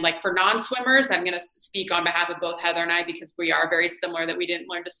 And like for non-swimmers, I'm going to speak on behalf of both Heather and I because we are very similar that we didn't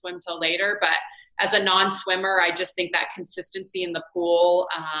learn to swim till later. But as a non-swimmer, I just think that consistency in the pool.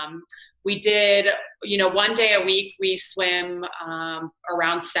 We did, 1 day a week, we swim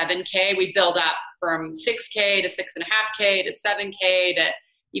around 7K. We build up from 6K to 6.5K to 7K to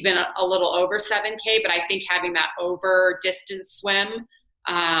even a little over 7K. But I think having that over distance swim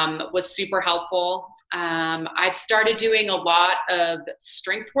was super helpful. I've started doing a lot of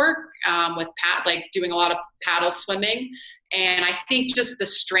strength work with doing a lot of paddle swimming. And I think just the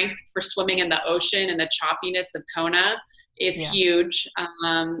strength for swimming in the ocean and the choppiness of Kona is huge.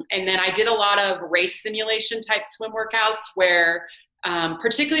 And then I did a lot of race simulation type swim workouts where,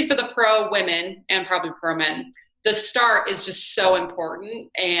 particularly for the pro women and probably pro men, the start is just so important.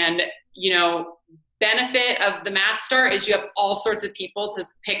 And, benefit of the mass start is you have all sorts of people to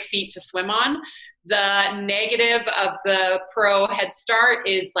pick feet to swim on. The negative of the pro head start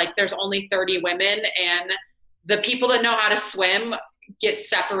is like there's only 30 women and the people that know how to swim get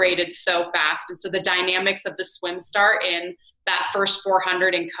separated so fast. And so the dynamics of the swim start in that first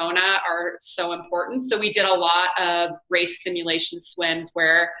 400 in Kona are so important. So we did a lot of race simulation swims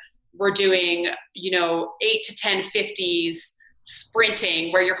where we're doing, 8 to 10 50s,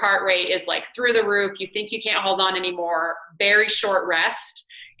 sprinting where your heart rate is like through the roof. You think you can't hold on anymore, very short rest.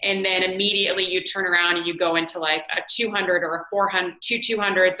 And then immediately you turn around and you go into like a 200 or a 400,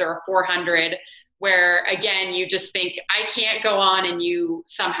 200s or a 400 where again, you just think I can't go on and you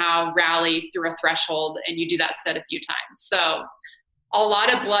somehow rally through a threshold and you do that set a few times. So a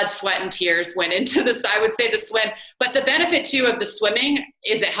lot of blood, sweat, and tears went into this, I would say, the swim. But the benefit too of the swimming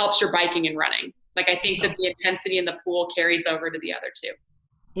is it helps your biking and running. Like, I think that the intensity in the pool carries over to the other two.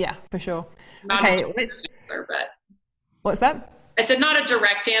 Yeah, for sure. Not Okay, a answer, but what's that? I said not a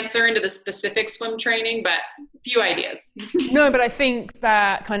direct answer into the specific swim training, but a few ideas. No, but I think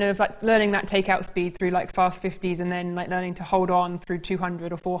that kind of like learning that takeout speed through like fast 50s and then like learning to hold on through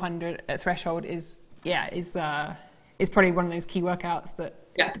 200 or 400 at threshold is probably one of those key workouts that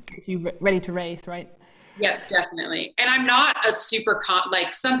gets you ready to race, right? Yeah, definitely. And I'm not a super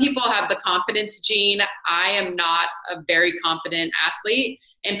like some people have the confidence gene. I am not a very confident athlete,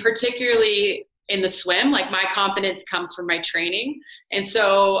 and particularly in the swim, like my confidence comes from my training. And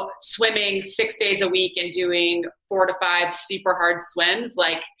so swimming 6 days a week and doing 4 to 5 super hard swims,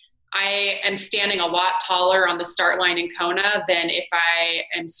 like I am standing a lot taller on the start line in Kona than if I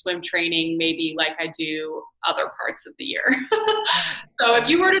am swim training maybe like I do other parts of the year. So if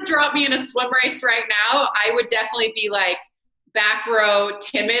you were to drop me in a swim race right now, I would definitely be like back row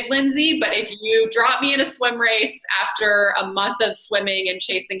timid Lindsay. But if you drop me in a swim race after a month of swimming and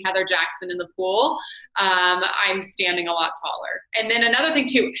chasing Heather Jackson in the pool, I'm standing a lot taller. And then another thing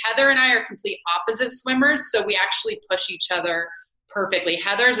too, Heather and I are complete opposite swimmers. So we actually push each other perfectly.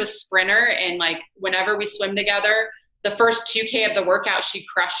 Heather's a sprinter, and like whenever we swim together, the first 2K of the workout she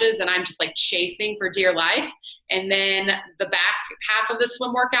crushes and I'm just like chasing for dear life. And then the back half of the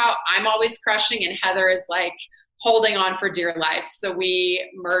swim workout, I'm always crushing and Heather is like holding on for dear life. So we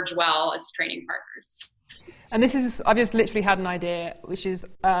merge well as training partners. And this is, I've just literally had an idea, which is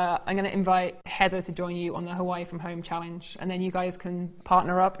I'm going to invite Heather to join you on the Hawaii from Home challenge, and then you guys can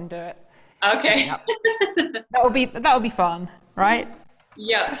partner up and do it. Okay. Yep. that would be fun, right?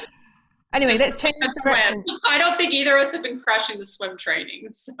 Yep. Anyway, let's change the direction. I don't think either of us have been crushing the swim training,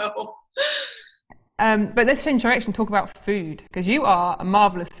 so. But let's change direction, talk about food, because you are a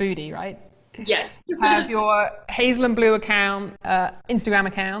marvelous foodie, right? Yes. You have your Hazel and Blue account, Instagram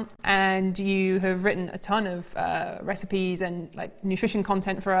account, and you have written a ton of recipes and like nutrition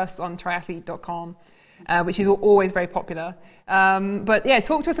content for us on triathlete.com, which is always very popular. But yeah,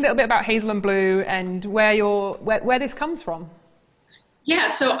 talk to us a little bit about Hazel and Blue and where this comes from. Yeah,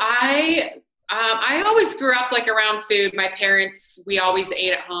 so I always grew up like around food. My parents, we always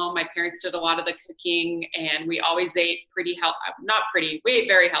ate at home. My parents did a lot of the cooking, and we always ate we ate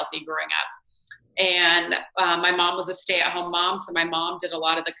very healthy growing up. And my mom was a stay-at-home mom, so my mom did a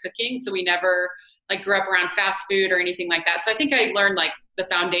lot of the cooking. So we never like grew up around fast food or anything like that. So I think I learned like the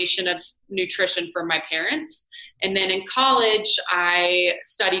foundation of nutrition from my parents. And then in college, I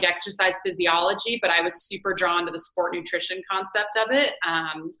studied exercise physiology, but I was super drawn to the sport nutrition concept of it.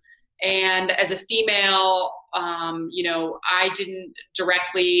 And as a female, I didn't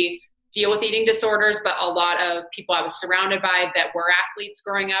directly deal with eating disorders, but a lot of people I was surrounded by that were athletes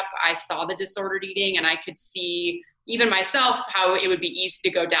growing up, I saw the disordered eating, and I could see even myself how it would be easy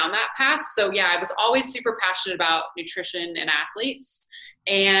to go down that path. So yeah, I was always super passionate about nutrition and athletes.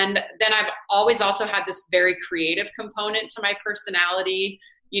 And then I've always also had this very creative component to my personality.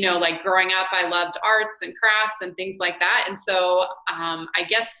 Like growing up, I loved arts and crafts and things like that. And so I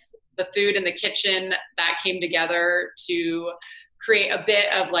guess the food in the kitchen that came together to create a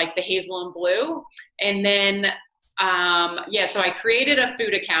bit of like the Hazel and Blue. And then, so I created a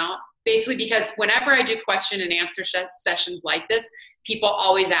food account basically because whenever I do question and answer sessions like this, people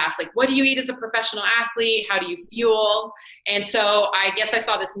always ask like, what do you eat as a professional athlete? How do you fuel? And so I guess I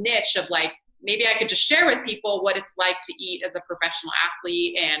saw this niche of like, maybe I could just share with people what it's like to eat as a professional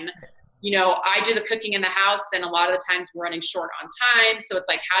athlete. And I do the cooking in the house, and a lot of the times we're running short on time. So it's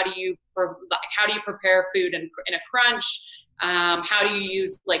like, how do you prepare food in a crunch? How do you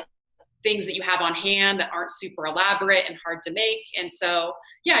use like things that you have on hand that aren't super elaborate and hard to make? And so,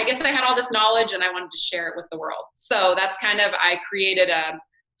 yeah, I guess I had all this knowledge and I wanted to share it with the world. So that's I created a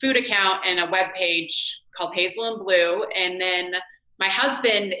food account and a web page called Hazel and Blue. And then my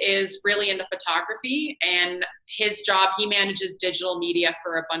husband is really into photography, and his job, he manages digital media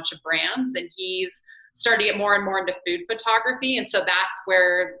for a bunch of brands, and he's started to get more and more into food photography. And so that's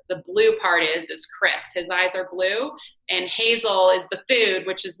where the blue part is Chris. His eyes are blue, and Hazel is the food,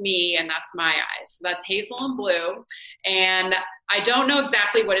 which is me, and that's my eyes. So that's Hazel and Blue. And I don't know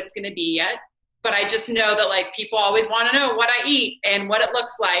exactly what it's going to be yet, but I just know that like people always want to know what I eat and what it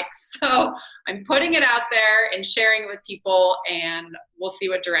looks like. So I'm putting it out there and sharing it with people, and we'll see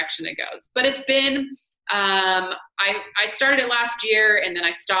what direction it goes. But it's been, I started it last year, and then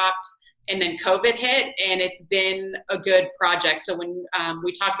I stopped. And then COVID hit, and it's been a good project. So when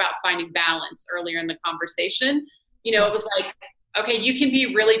we talked about finding balance earlier in the conversation, it was like okay, you can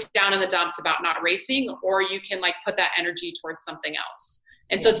be really down in the dumps about not racing, or you can like put that energy towards something else.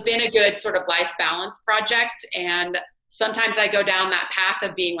 And so it's been a good sort of life balance project. And sometimes I go down that path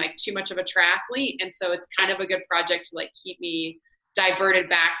of being like too much of a triathlete. And so it's kind of a good project to like keep me diverted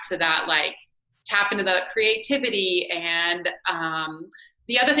back to that, like tap into the creativity. And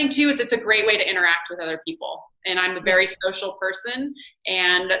the other thing too is it's a great way to interact with other people. And I'm a very social person.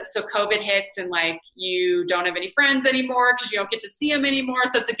 And so COVID hits and like you don't have any friends anymore because you don't get to see them anymore.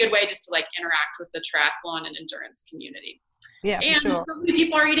 So it's a good way just to like interact with the triathlon and endurance community. Yeah, and sure. So many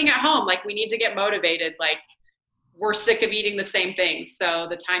people are eating at home. Like we need to get motivated. Like we're sick of eating the same things. So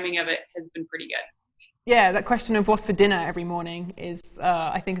the timing of it has been pretty good. Yeah, that question of what's for dinner every morning is,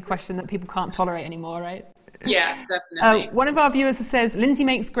 I think, a question that people can't tolerate anymore, right? Yeah, definitely. One of our viewers says, Lindsay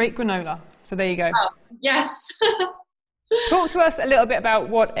makes great granola. So there you go. Oh, yes. Talk to us a little bit about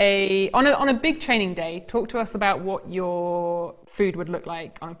what on a big training day, talk to us about what your food would look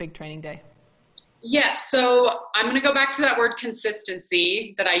like on a big training day. Yeah, so I'm going to go back to that word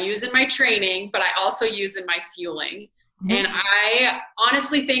consistency that I use in my training, but I also use in my fueling. Mm-hmm. And I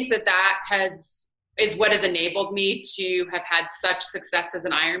honestly think that is what has enabled me to have had such success as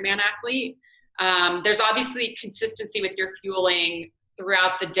an Ironman athlete. There's obviously consistency with your fueling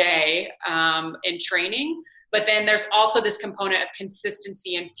throughout the day in training, but then there's also this component of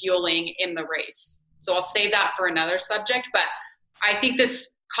consistency and fueling in the race. So I'll save that for another subject, but I think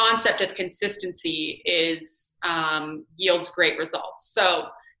this concept of consistency yields great results. So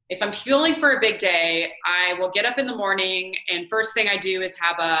if I'm fueling for a big day, I will get up in the morning and first thing I do is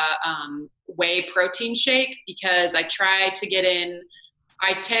have a whey protein shake because I try to get in.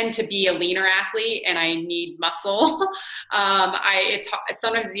 I tend to be a leaner athlete and I need muscle.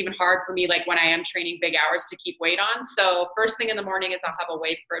 Sometimes it's even hard for me, like when I am training big hours, to keep weight on. So first thing in the morning is I'll have a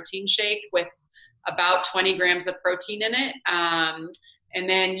whey protein shake with about 20 grams of protein in it. And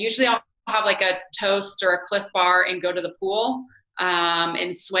then usually I'll have like a toast or a Cliff Bar and go to the pool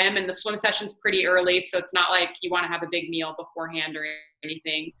and swim. And the swim session's pretty early, so it's not like you want to have a big meal beforehand or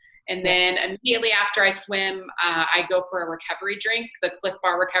anything. And then immediately after I swim, I go for a recovery drink, the Cliff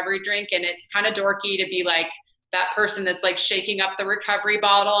Bar recovery drink. And it's kind of dorky to be like that person that's like shaking up the recovery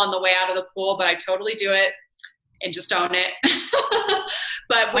bottle on the way out of the pool, but I totally do it and just own it.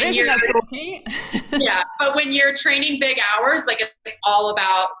 But when you're but when you're training big hours, like it's all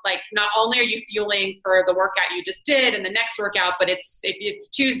about like not only are you fueling for the workout you just did and the next workout, but if it's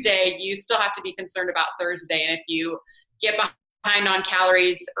Tuesday, you still have to be concerned about Thursday. And if you get behind on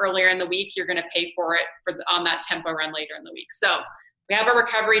calories earlier in the week, you're going to pay for it on that tempo run later in the week. So we have a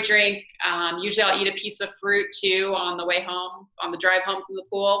recovery drink. Usually I'll eat a piece of fruit too on the way home, on the drive home from the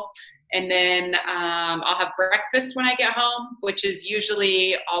pool. And then I'll have breakfast when I get home, which is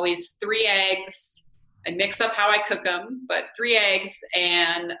usually always 3 eggs. I mix up how I cook them, but 3 eggs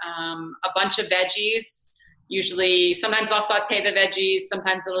and a bunch of veggies. Usually, sometimes I'll saute the veggies.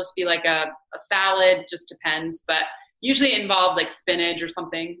 Sometimes it'll just be like a salad, just depends. But usually it involves like spinach or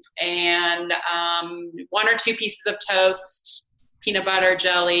something. And 1 or 2 pieces of toast, peanut butter,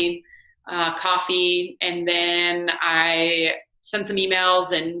 jelly, coffee. And then I send some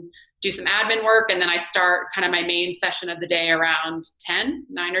emails and do some admin work, and then I start kind of my main session of the day around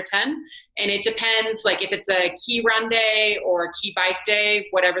 9 or 10. And it depends, like if it's a key run day or a key bike day,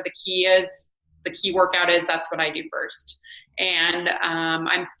 whatever the key workout is, that's what I do first. And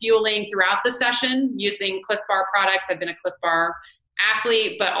I'm fueling throughout the session using Cliff Bar products. I've been a Cliff Bar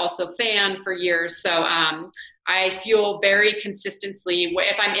athlete, but also fan for years. So I fuel very consistently.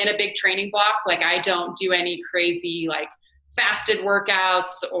 If I'm in a big training block, like I don't do any crazy like fasted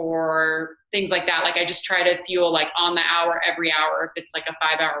workouts or things like that. Like I just try to fuel like on the hour, every hour, if it's like a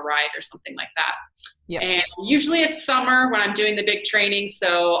 5-hour ride or something like that. Yeah. And usually it's summer when I'm doing the big training.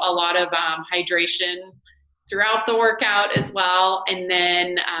 So a lot of hydration throughout the workout as well. And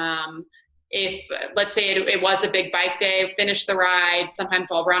then if let's say it was a big bike day, finish the ride,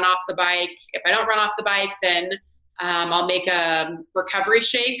 sometimes I'll run off the bike. If I don't run off the bike, then I'll make a recovery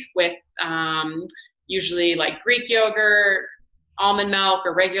shake with usually like Greek yogurt, almond milk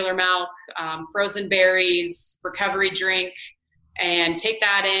or regular milk, frozen berries, recovery drink, and take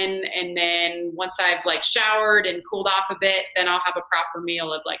that in. And then once I've like showered and cooled off a bit, then I'll have a proper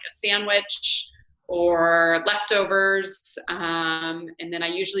meal of like a sandwich or leftovers. And then I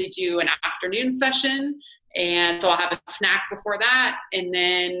usually do an afternoon session. And so I'll have a snack before that. And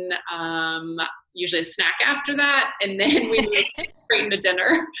then usually a snack after that. And then we move straight into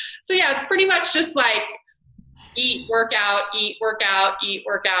dinner. So yeah, it's pretty much just like eat, workout, eat, workout, eat,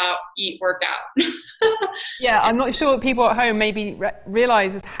 workout, eat, workout. Yeah, I'm not sure people at home maybe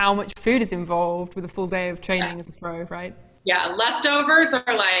realize just how much food is involved with a full day of training as a pro, right? Yeah, leftovers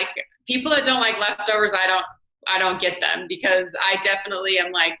are like, people that don't like leftovers, I don't get them, because I definitely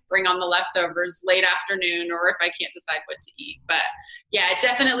am like, bring on the leftovers late afternoon, or if I can't decide what to eat. But yeah,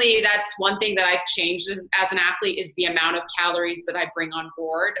 definitely that's one thing that I've changed as an athlete, is the amount of calories that I bring on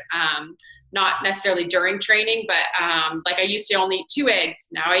board. Not necessarily during training, but like I used to only eat 2 eggs.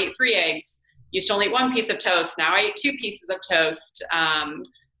 Now I eat 3 eggs. Used to only eat 1 piece of toast. Now I eat 2 pieces of toast.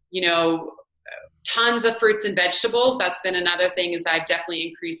 You know, tons of fruits and vegetables. That's been another thing, is I've definitely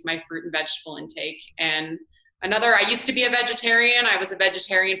increased my fruit and vegetable intake. And another, I used to be a vegetarian. I was a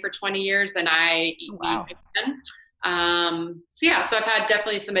vegetarian for 20 years, and I eat meat again. So I've had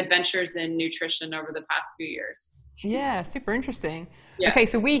definitely some adventures in nutrition over the past few years. Yeah, super interesting. Yeah. Okay,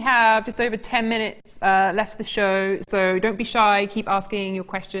 so we have just over 10 minutes left of the show. So don't be shy, keep asking your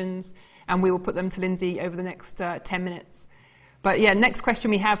questions, and we will put them to Lindsay over the next 10 minutes. But yeah, next question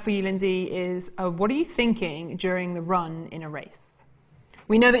we have for you, Lindsay, is what are you thinking during the run in a race?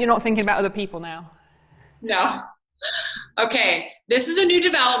 We know that you're not thinking about other people now. No. Okay, this is a new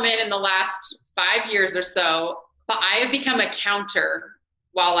development in the last 5 years or so, but I have become a counter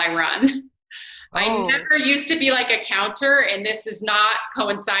while I run. Oh. I never used to be like a counter, and this is not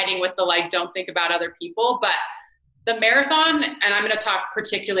coinciding with the like, don't think about other people, but the marathon, and I'm going to talk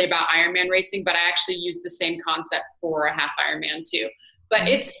particularly about Ironman racing, but I actually use the same concept for a half Ironman too. But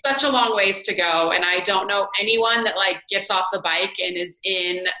it's such a long ways to go, and I don't know anyone that like gets off the bike and is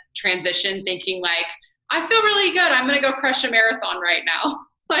in transition thinking like, I feel really good, I'm going to go crush a marathon right now.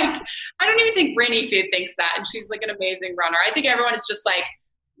 Like, I don't even think Brinny thinks that, and she's like an amazing runner. I think everyone is just like,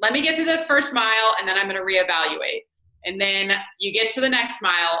 let me get through this first mile, and then I'm going to reevaluate. And then you get to the next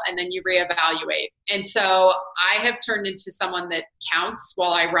mile, and then you reevaluate. And so I have turned into someone that counts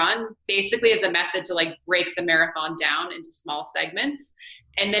while I run, basically as a method to like break the marathon down into small segments.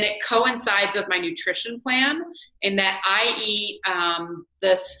 And then it coincides with my nutrition plan, in that I eat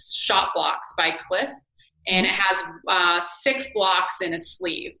the Shot Blocks by Clif, and it has 6 blocks in a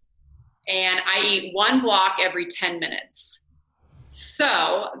sleeve. And I eat 1 block every 10 minutes.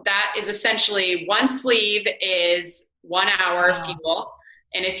 So that is essentially, 1 sleeve is 1 hour fuel.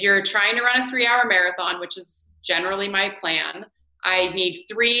 And if you're trying to run a 3-hour marathon, which is generally my plan, I need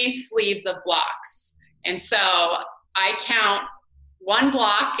 3 sleeves of blocks. And so I count 1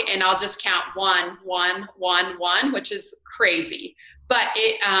 block, and I'll just count 1, 1, 1, 1, which is crazy. But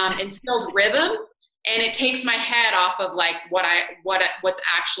it instills rhythm, and it takes my head off of like what's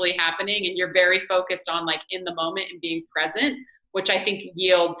actually happening. And you're very focused on like in the moment and being present, which I think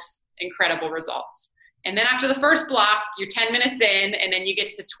yields incredible results. And then after the first block, you're 10 minutes in, and then you get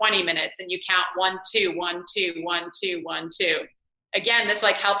to 20 minutes, and you count 1, 2, 1, 2, 1, 2, 1, 2. Again, this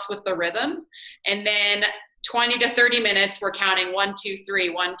like helps with the rhythm. And then 20 to 30 minutes, we're counting 1, 2, 3,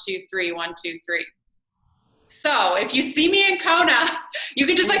 1, 2, 3, 1, 2, 3. So if you see me in Kona, you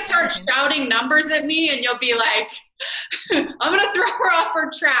can just like start shouting numbers at me, and you'll be like, I'm going to throw her off her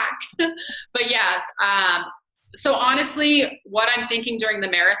track. But yeah, so honestly, what I'm thinking during the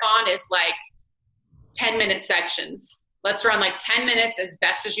marathon is like 10-minute sections. Let's run like 10 minutes as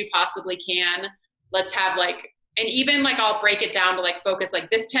best as you possibly can. Let's have like, and even like I'll break it down to like focus, like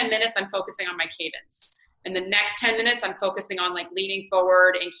this 10 minutes, I'm focusing on my cadence. And the next 10 minutes, I'm focusing on like leaning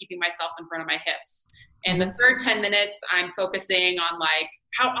forward and keeping myself in front of my hips. And the third 10 minutes, I'm focusing on like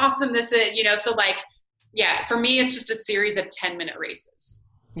how awesome this is, you know? So like, yeah, for me, it's just a series of 10-minute races.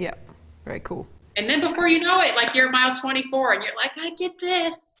 Yeah. Very cool. And then before you know it, like you're at mile 24 and you're like, I did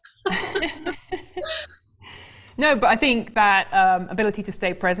this. No, but I think that ability to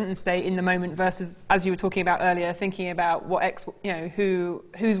stay present and stay in the moment versus, as you were talking about earlier, thinking about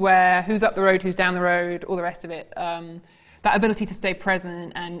who's where, who's up the road, who's down the road, all the rest of it. That ability to stay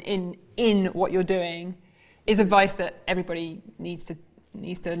present and in what you're doing is advice that everybody needs to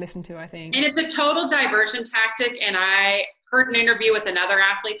listen to, I think. And it's a total diversion tactic. And I heard an interview with another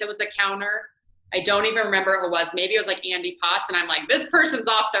athlete that was a counter. I don't even remember who it was. Maybe it was like Andy Potts. And I'm like, this person's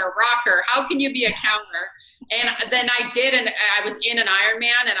off their rocker. How can you be a counter? And then I did, and I was in an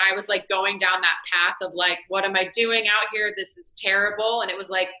Ironman, and I was like going down that path of like, what am I doing out here? This is terrible. And it was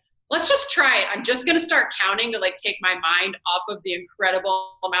like, let's just try it. I'm just going to start counting to like take my mind off of the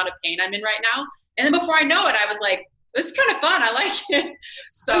incredible amount of pain I'm in right now. And then before I know it, I was like, this is kind of fun. I like it.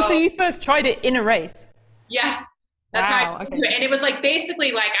 So you first tried it in a race? Yeah. That's how I do it. And it was like,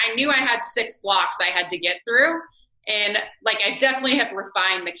 basically like, I knew I had 6 blocks I had to get through. And like, I definitely have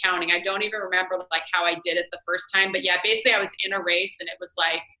refined the counting. I don't even remember like how I did it the first time, but yeah, basically I was in a race, and it was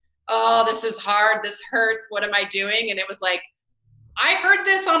like, oh, this is hard. This hurts. What am I doing? And it was like, I heard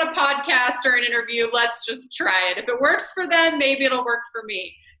this on a podcast or an interview. Let's just try it. If it works for them, maybe it'll work for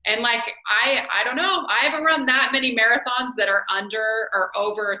me. And like, I don't know, I haven't run that many marathons that are under or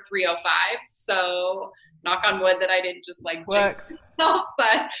over 3:05. So knock on wood that I didn't just like jinx myself,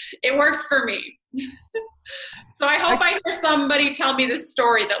 but it works for me. So I hope I hear somebody tell me this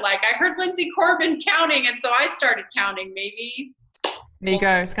story that like, I heard Lindsay Corbin counting, and so I started counting. Maybe. There you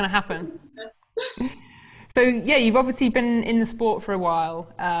go. It's going to happen. So yeah, you've obviously been in the sport for a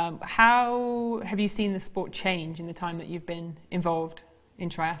while. How have you seen the sport change in the time that you've been involved in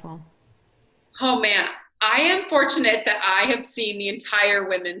triathlon? Oh man, I am fortunate that I have seen the entire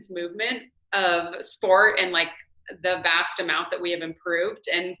women's movement of sport and like the vast amount that we have improved.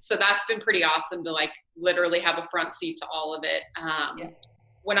 And so that's been pretty awesome to like literally have a front seat to all of it.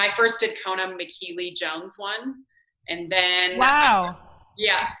 When I first did Kona, McKeely Jones won. And then wow.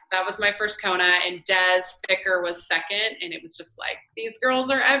 Yeah, that was my first Kona, and Des Ficker was second, and it was just like, these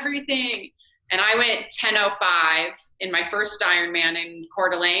girls are everything. And I went 10:05 in my first Ironman in Coeur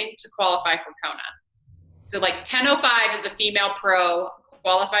d'Alene to qualify for Kona. So like 10:05 as a female pro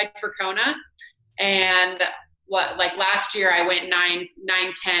qualified for Kona. And like last year I went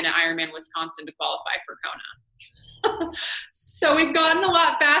 9:10 at Ironman Wisconsin to qualify for Kona. So we've gotten a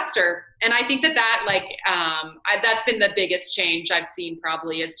lot faster. And I think that like, that's been the biggest change I've seen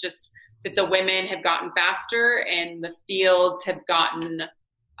probably, is just that the women have gotten faster and the fields have gotten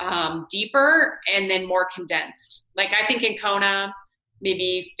deeper and then more condensed. Like I think in Kona,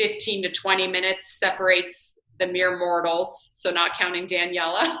 maybe 15 to 20 minutes separates the mere mortals. So not counting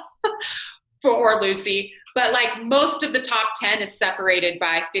Daniela or Lucy, but like most of the top 10 is separated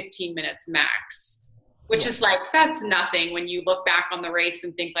by 15 minutes max. Which is like, that's nothing when you look back on the race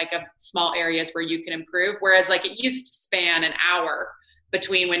and think like of small areas where you can improve. Whereas like it used to span an hour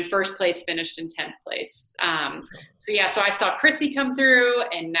between when first place finished and 10th place. So I saw Chrissy come through,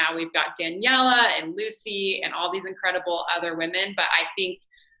 and now we've got Daniela and Lucy and all these incredible other women. But I think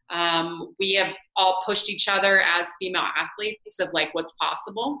we have all pushed each other as female athletes of like what's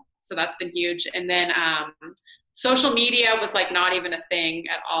possible. So that's been huge. And then social media was like not even a thing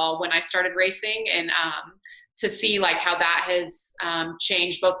at all when I started racing, and to see like how that has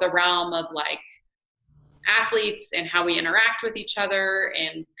changed both the realm of like athletes and how we interact with each other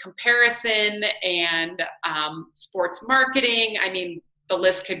and comparison and sports marketing. I mean, the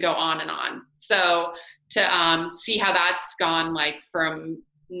list could go on and on. So to see how that's gone like from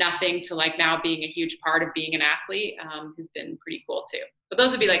nothing to like now being a huge part of being an athlete has been pretty cool too. But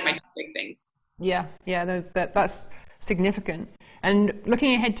those would be like my big things. Yeah, that's significant. And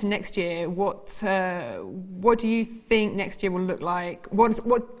looking ahead to next year, what do you think next year will look like?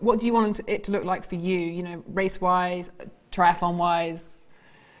 What do you want it to look like for you? You know, race wise, triathlon wise.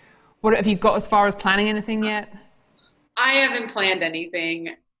 What have you got as far as planning anything yet? I haven't planned anything,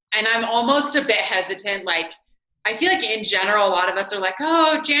 and I'm almost a bit hesitant. Like, I feel like in general, a lot of us are like,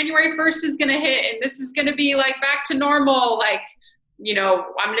 oh, January 1st is going to hit, and this is going to be like back to normal. Like, you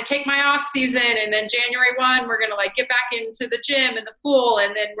know, I'm going to take my off season, and then January 1, we're going to like get back into the gym and the pool,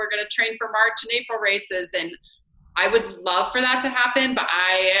 and then we're going to train for March and April races. And I would love for that to happen, but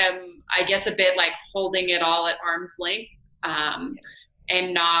I am, I guess, a bit like holding it all at arm's length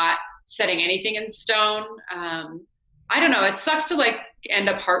and not setting anything in stone. I don't know. It sucks to like end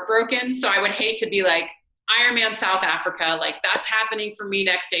up heartbroken. So I would hate to be like Ironman South Africa, like that's happening for me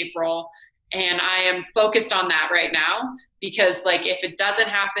next April. And I am focused on that right now, because like, if it doesn't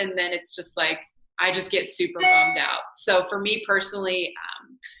happen, then it's just like, I just get super bummed out. So for me personally,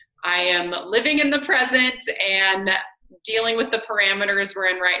 I am living in the present and dealing with the parameters we're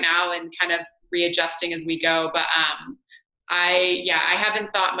in right now and kind of readjusting as we go. But I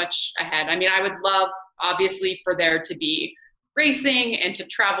haven't thought much ahead. I mean, I would love obviously for there to be racing and to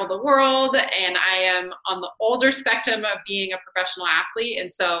travel the world. And I am on the older spectrum of being a professional athlete.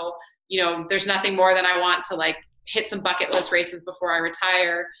 And so, you know, there's nothing more than I want to like hit some bucket list races before I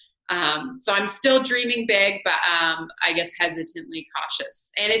retire. So I'm still dreaming big, but I guess hesitantly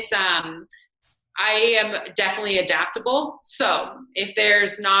cautious. And it's, I am definitely adaptable. So if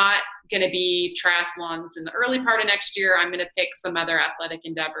there's not going to be triathlons in the early part of next year, I'm going to pick some other athletic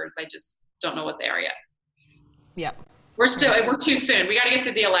endeavors. I just don't know what they are yet. Yeah. We're too soon. We got to get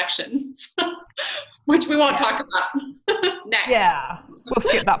to the elections, which we won't talk about next. Yeah, we'll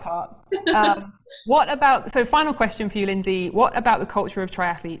skip that part. So final question for you, Lindsay. What about the culture of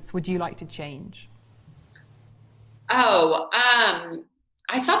triathletes would you like to change? I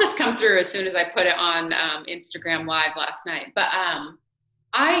saw this come through as soon as I put it on Instagram Live last night. But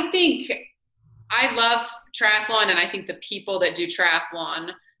I think I love triathlon, and I think the people that do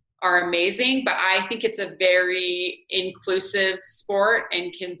triathlon are amazing, but I think it's a very inclusive sport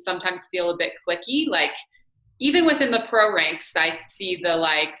and can sometimes feel a bit cliquey. Like, even within the pro ranks, I see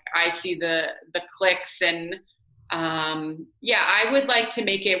the clicks and I would like to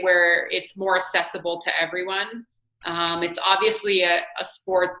make it where it's more accessible to everyone. It's obviously a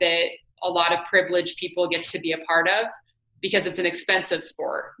sport that a lot of privileged people get to be a part of because it's an expensive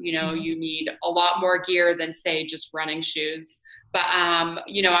sport. You know, you need a lot more gear than, say, just running shoes. But,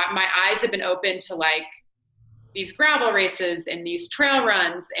 my eyes have been open to like these gravel races and these trail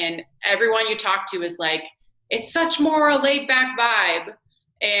runs, and everyone you talk to is like, it's such more a laid back vibe.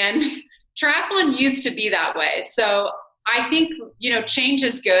 And triathlon used to be that way. So I think, change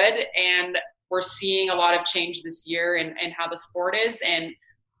is good. And we're seeing a lot of change this year in how the sport is. And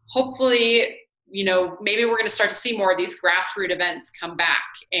hopefully, maybe we're going to start to see more of these grassroots events come back,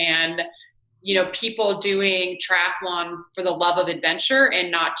 and, people doing triathlon for the love of adventure and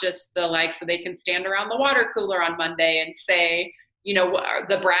not just so they can stand around the water cooler on Monday and say,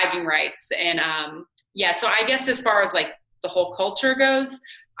 the bragging rights. And, so I guess as far as like the whole culture goes,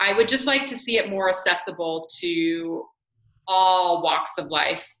 I would just like to see it more accessible to all walks of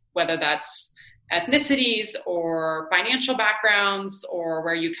life, whether that's ethnicities or financial backgrounds or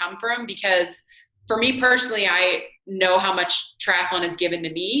where you come from. Because for me personally, I know how much triathlon has given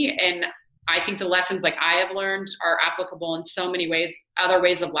to me. And I think the lessons like I have learned are applicable in so many ways, other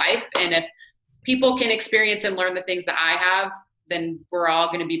ways of life. And if people can experience and learn the things that I have, then we're all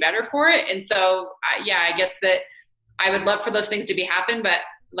going to be better for it. And so, I guess that I would love for those things to be happen, but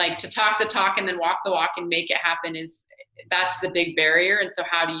like to talk the talk and then walk the walk and make it happen that's the big barrier. And so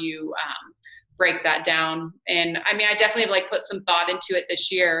how do you break that down? And I mean, I definitely have put some thought into it this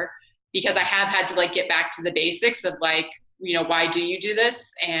year, because I have had to get back to the basics of why do you do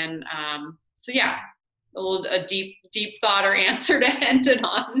this? And a deep thought or answer to end it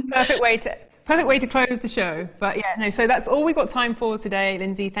on. Perfect way to close the show. But so that's all we've got time for today.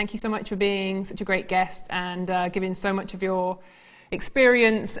 Lindsay, thank you so much for being such a great guest and giving so much of your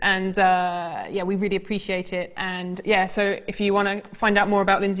experience, and we really appreciate it. And so if you want to find out more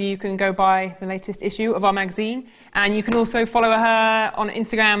about Lindsay, you can go buy the latest issue of our magazine, and you can also follow her on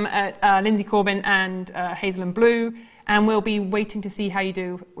Instagram at Lindsay Corbin and Hazel and Blue, and we'll be waiting to see how you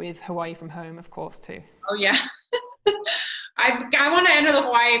do with Hawaii from Home, of course, too. Oh yeah. I want to enter the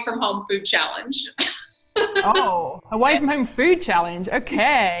Hawaii from Home food challenge. Oh, Hawaii from Home food challenge.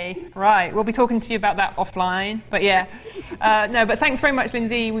 Okay, right. We'll be talking to you about that offline. But but thanks very much,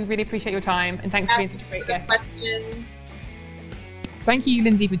 Lindsay. We really appreciate your time, and thanks for being such a great guest. Questions. Thank you,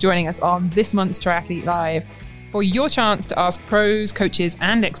 Lindsay, for joining us on this month's Triathlete Live. For your chance to ask pros, coaches,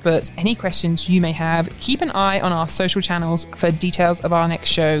 and experts any questions you may have, keep an eye on our social channels for details of our next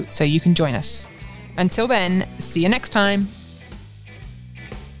show so you can join us. Until then, see you next time.